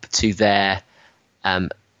signed up to their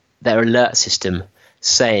alert system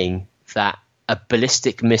saying that a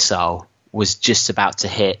ballistic missile was just about to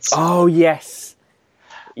hit. Oh, yes.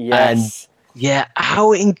 Yes. And,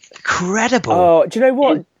 how incredible. Oh, do you know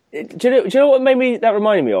what? Do you know what that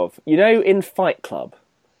reminded me of? You know, in Fight Club?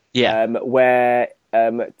 Yeah. Where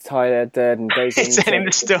Tyler Durden goes in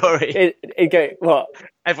the story. What?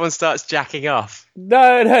 Everyone starts jacking off.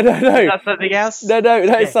 No. Is that something else? No,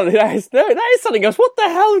 that is something. That is something else. What the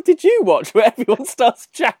hell did you watch where everyone starts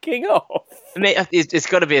jacking off? Mate, it's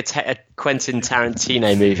got to be a Quentin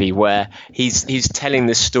Tarantino movie where he's telling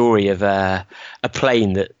the story of a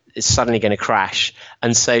plane that is suddenly going to crash,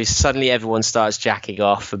 and so suddenly everyone starts jacking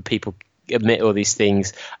off, and people admit all these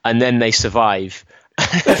things, and then they survive.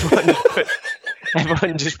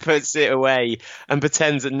 Everyone just puts it away and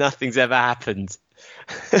pretends that nothing's ever happened.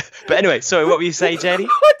 But anyway, sorry, what were you saying, Jenny?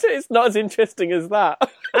 It's not as interesting as that.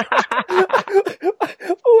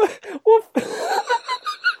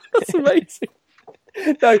 That's amazing.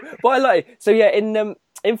 No, but I like it. So yeah,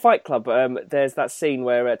 in Fight Club, there's that scene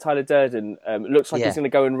where Tyler Durden looks like he's going to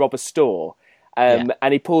go and rob a store. And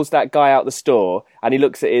he pulls that guy out the store, and he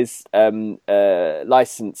looks at his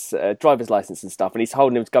license, driver's license and stuff, and he's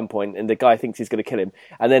holding him to gunpoint, and the guy thinks he's going to kill him.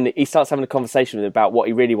 And then he starts having a conversation with him about what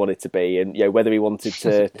he really wanted to be, and whether he wanted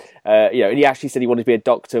to, and he actually said he wanted to be a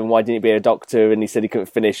doctor, and why didn't he be a doctor? And he said he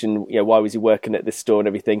couldn't finish, and why was he working at this store and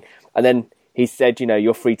everything? And then he said,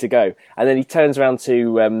 you're free to go. And then he turns around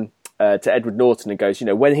to Edward Norton and goes,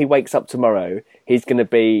 when he wakes up tomorrow, he's going to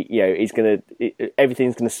be,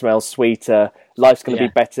 everything's going to smell sweeter, life's going to be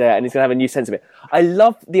better, and he's going to have a new sense of it. I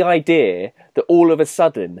love the idea that all of a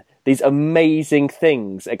sudden these amazing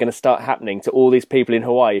things are going to start happening to all these people in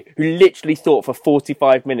Hawaii who literally thought for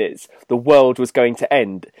 45 minutes the world was going to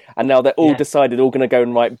end. And now they're all decided they're all going to go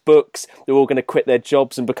and write books. They're all going to quit their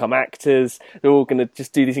jobs and become actors. They're all going to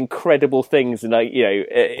just do these incredible things and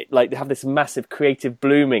like have this massive creative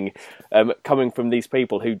blooming coming from these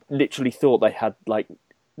people who literally thought they had like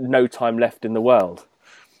no time left in the world.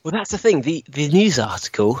 Well, that's the thing. The news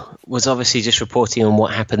article was obviously just reporting on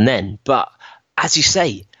what happened then. But as you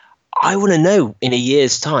say, I want to know in a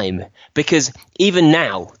year's time, because even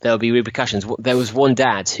now there'll be repercussions. There was one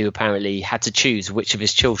dad who apparently had to choose which of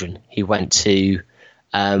his children he went to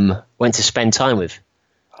spend time with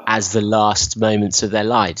as the last moments of their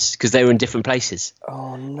lives, because they were in different places.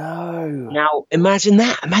 Oh no! Now imagine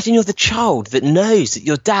that. Imagine you're the child that knows that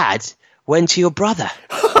your dad went to your brother.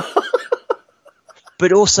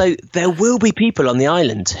 But also, there will be people on the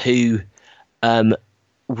island who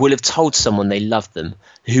will have told someone they loved them,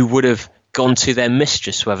 who would have gone to their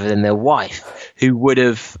mistress rather than their wife, who would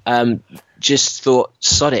have just thought,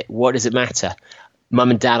 sod it, what does it matter?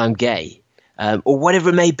 Mum and Dad, I'm gay. Or whatever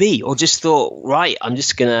it may be, or just thought, right,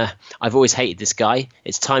 I've always hated this guy.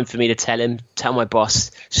 It's time for me to tell my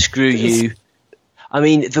boss, screw you. I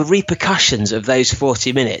mean, the repercussions of those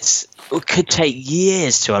 40 minutes could take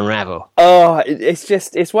years to unravel. Oh,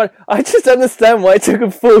 it's one. I just understand why it took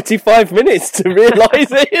them 45 minutes to realise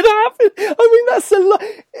it happened. I mean, that's a lot.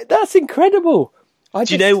 That's incredible.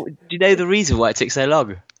 Do you know the reason why it took so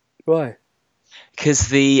long? Why? Because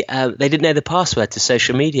they didn't know the password to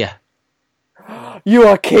social media. You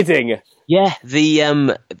are kidding. Yeah,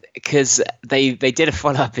 because they did a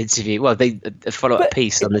follow-up interview. Well, a follow-up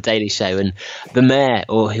piece on the Daily Show, and the mayor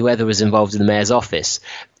or whoever was involved in the mayor's office,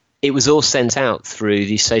 it was all sent out through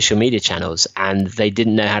these social media channels, and they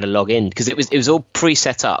didn't know how to log in because it was all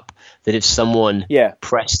pre-set up that if someone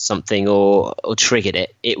pressed something or triggered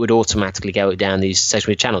it, it would automatically go down these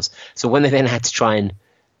social media channels. So when they then had to try and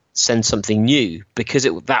send something new, because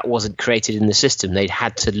that wasn't created in the system, they'd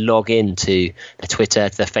had to log into their Twitter,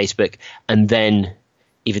 to their Facebook, and then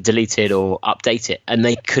either delete it or update it, and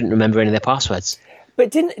they couldn't remember any of their passwords.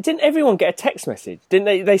 But didn't everyone get a text message? Didn't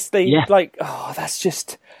they like, oh, that's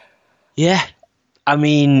just... Yeah. I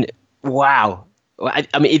mean, wow. I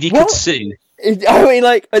mean, if you could sue... I mean,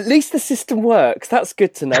 like, at least the system works. That's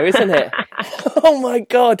good to know, isn't it? Oh, my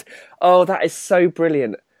God. Oh, that is so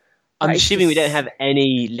brilliant. I'm assuming we don't have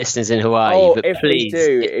any listeners in Hawaii, but please,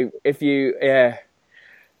 if you're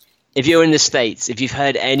in the States, if you've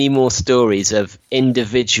heard any more stories of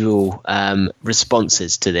individual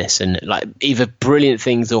responses to this, and like either brilliant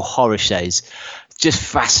things or horror shows, just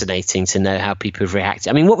fascinating to know how people have reacted.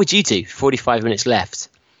 I mean, what would you do? 45 minutes left.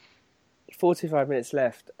 45 minutes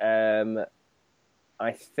left. I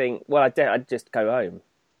think. Well, I'd just go home.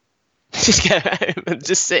 Just go home and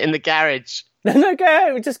just sit in the garage. No, go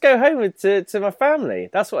home. Just go home to my family.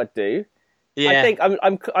 That's what I'd do. Yeah. I think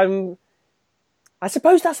I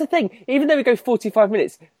suppose that's the thing. Even though we go 45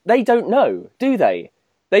 minutes, they don't know, do they?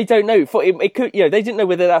 They don't know. It could, they didn't know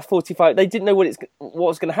whether that 45. They didn't know what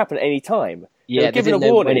was going to happen at any time. Yeah, they were given a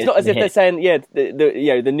warning. It's not as if they're saying, the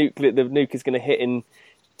nuke is going to hit in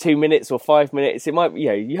 2 minutes or 5 minutes. It might,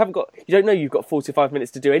 you don't know you've got 45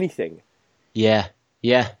 minutes to do anything. Yeah,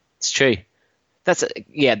 it's true. So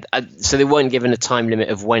they weren't given a time limit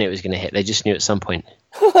of when it was going to hit. They just knew at some point.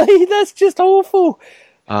 That's just awful.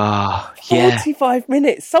 Oh, yeah. 45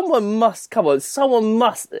 minutes. Someone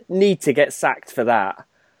must need to get sacked for that.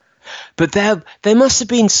 But there must have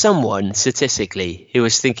been someone, statistically, who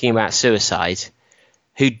was thinking about suicide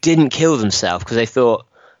who didn't kill themselves because they thought,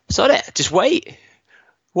 sod it, just wait.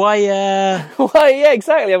 Why? Yeah,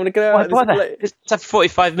 exactly. I'm going to go out. Just have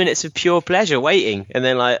 45 minutes of pure pleasure waiting, and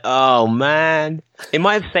then like, oh man, it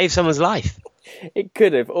might have saved someone's life. It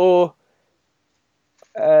could have, or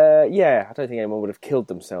I don't think anyone would have killed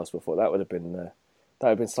themselves before. That would have been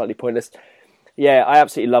slightly pointless. Yeah, I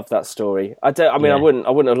absolutely love that story. I wouldn't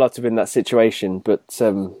have loved to have been in that situation, but.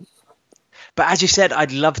 But as you said,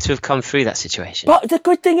 I'd love to have come through that situation. But the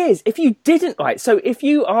good thing is, if you didn't, right, so if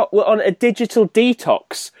you were on a digital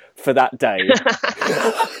detox for that day,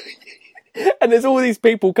 and there's all these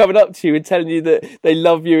people coming up to you and telling you that they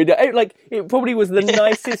love you, and like it probably was the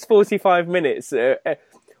nicest 45 minutes.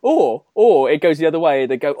 Or it goes the other way,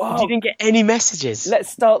 they go, oh, you didn't get any messages. Let's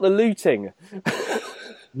start the looting.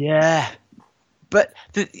 Yeah. But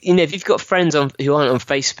if you've got friends who aren't on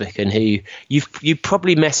Facebook and who you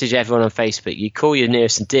probably message everyone on Facebook, you call your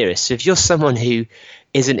nearest and dearest. So if you're someone who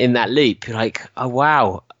isn't in that loop, you're like, oh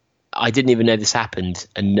wow, I didn't even know this happened,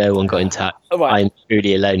 and no one got in touch. Right. I'm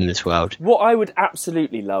truly alone in this world. What I would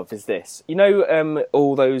absolutely love is this.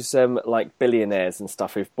 All those like billionaires and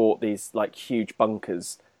stuff who've bought these like huge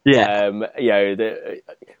bunkers. Yeah.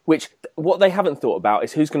 Which what they haven't thought about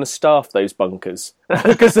is who's going to staff those bunkers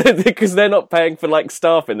because they're not paying for like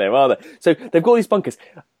staff in there, are they? So they've got these bunkers.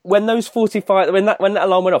 When those 45, when that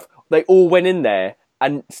alarm went off, they all went in there,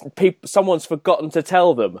 and someone's forgotten to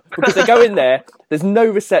tell them because they go in there. There's no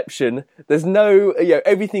reception. There's no,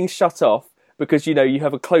 everything's shut off because you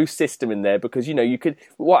have a closed system in there because you could.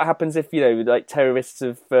 What happens if like terrorists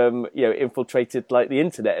have infiltrated like the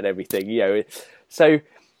internet and everything? So.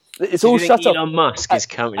 It's all shut off. Elon Musk is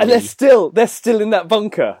currently, and they're still in that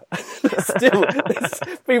bunker.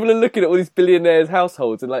 People are looking at all these billionaires'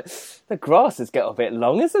 households and like, the grass has got a bit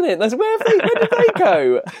long, isn't it? Where did they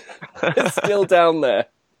go? They're still down there.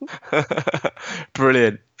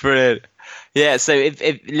 Brilliant. Yeah. So, if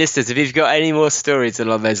listeners, if you've got any more stories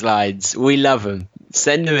along those lines, we love them.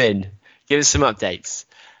 Send them in. Give us some updates.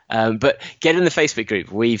 But get in the Facebook group.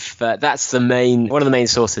 That's one of the main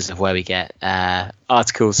sources of where we get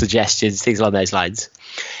articles, suggestions, things along those lines.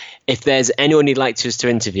 If there's anyone you'd like us to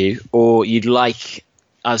interview, or you'd like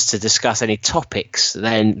us to discuss any topics,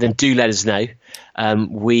 then do let us know.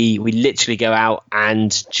 We literally go out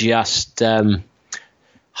and just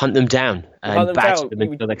hunt them down and badger them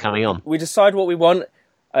until they're coming on. We decide what we want.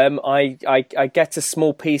 I get a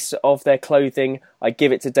small piece of their clothing. I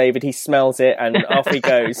give it to David. He smells it, and off he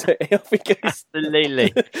goes. Off he goes.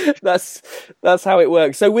 Absolutely. That's how it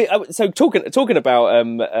works. So talking about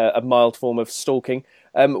a mild form of stalking,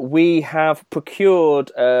 we have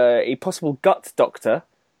procured a possible gut doctor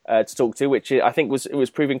to talk to, which I think was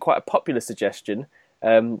proving quite a popular suggestion.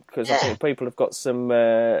 Because I think people have got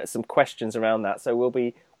some questions around that. So we'll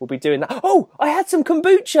be doing that. Oh, I had some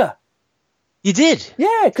kombucha. You did?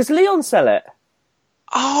 Yeah, because Leon sell it.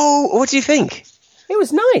 Oh, what do you think? It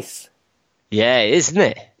was nice. Yeah, it is, isn't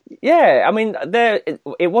it? Yeah, I mean,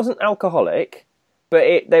 it wasn't alcoholic, but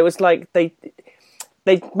they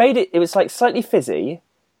made it. It was like slightly fizzy,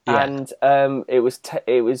 and it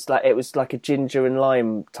was like a ginger and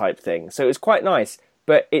lime type thing. So it was quite nice,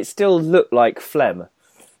 but it still looked like phlegm.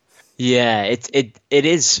 Yeah, it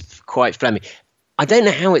is quite phlegmy. I don't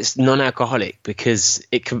know how it's non-alcoholic because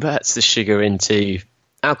it converts the sugar into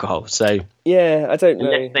alcohol. So yeah, I don't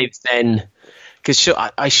know. Because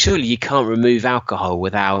surely you can't remove alcohol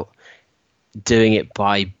without doing it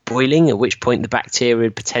by boiling. At which point the bacteria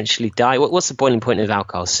would potentially die. What's the boiling point of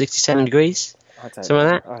alcohol? 67 degrees. I don't Something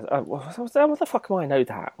know. like that. What the fuck am I know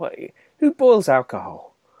that? Who boils alcohol?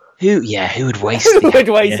 Who would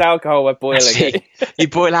waste alcohol by boiling it? You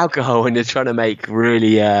boil alcohol when you're trying to make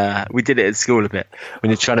really we did it at school a bit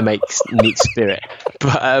when you're trying to make neat spirit.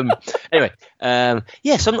 But anyway, so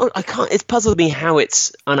I can't, it's puzzled me how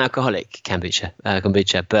it's unalcoholic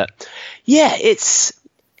kombucha, but yeah,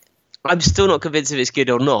 I'm still not convinced if it's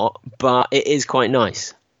good or not, but it is quite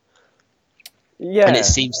nice. Yeah. And it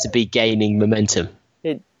seems to be gaining momentum.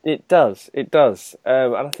 It does.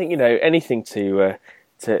 And I think, anything to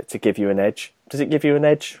give you an edge. Does it give you an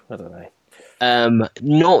edge? I don't know.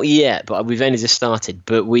 Not yet, but we've only just started.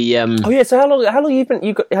 But we. Oh yeah. So how long you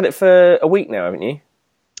been? Had it for a week now, haven't you?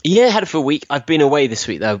 Yeah, I had it for a week. I've been away this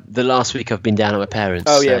week though. The last week I've been down at my parents'.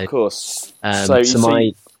 Oh yeah, of course.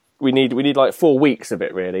 We need like 4 weeks of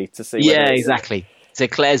it really to see. Yeah, exactly. So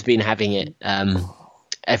Claire's been having it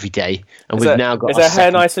every day, and now got. Is her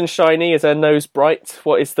hair nice and shiny? Is her nose bright?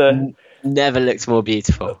 What is the? Never looked more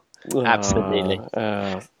beautiful. Absolutely.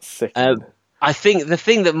 I think the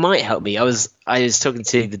thing that might help me, I was talking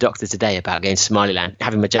to the doctor today about going to Somaliland,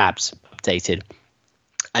 having my jabs updated,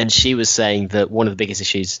 and she was saying that one of the biggest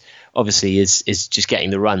issues obviously is just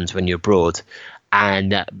getting the runs when you're abroad,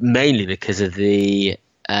 and mainly because of the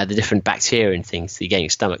different bacteria and things that you get in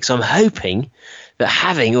your stomach. So I'm hoping that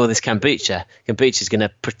having all this kombucha is going to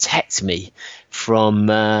protect me from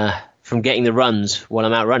getting the runs while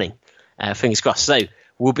I'm out running. Fingers crossed. So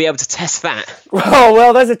we'll be able to test that. Oh,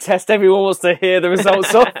 well, there's a test everyone wants to hear the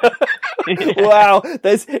results of. Wow.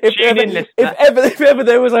 If ever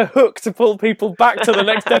there was a hook to pull people back to the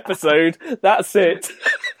next episode, that's it.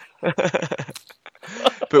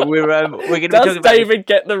 But we're going to. Does David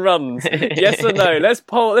get the runs? Yes or no? Let's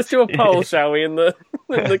do a poll, shall we, in the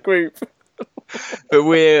group? But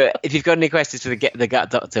if you've got any questions for the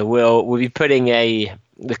gut doctor, we'll be putting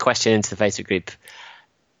the question into the Facebook group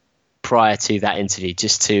prior to that interview,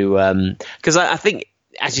 just to because I think,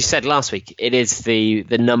 as you said last week, it is the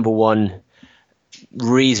number one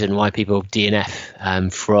reason why people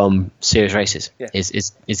DNF from serious races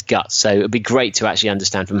is guts. So it'd be great to actually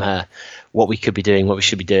understand from her what we could be doing, what we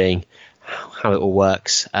should be doing, how it all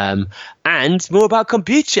works, and more about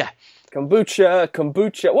kombucha.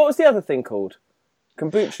 Kombucha. What was the other thing called?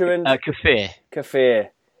 Kombucha and kefir.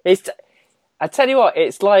 I tell you what,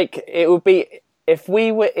 it's like it would be if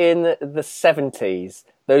we were in the 70s.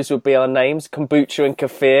 Those would be our names, Kombucha and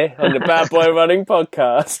Kefir, on the Bad Boy Running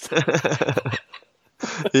podcast.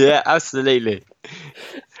 Yeah, absolutely.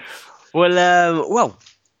 Well,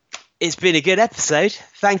 it's been a good episode.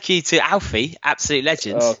 Thank you to Alfie, absolute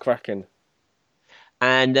legend. Oh, cracking.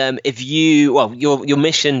 And your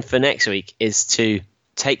mission for next week is to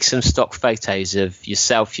take some stock photos of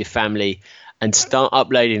yourself, your family, and start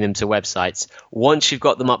uploading them to websites. Once you've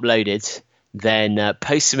got them uploaded, then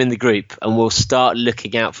post them in the group, and we'll start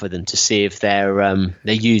looking out for them to see if they're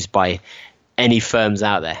used by any firms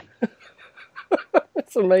out there.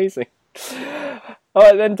 That's amazing. All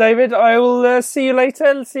right then, David. I will see you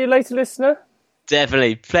later. See you later, listener.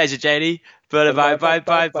 Definitely. Pleasure, JD. Bye bye bye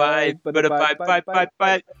bye bye. Bye bye bye bye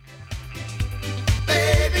bye.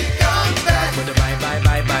 Baby, come back. Bye bye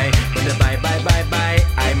bye bye.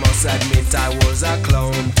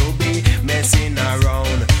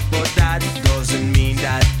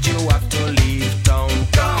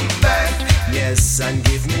 and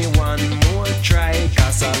give me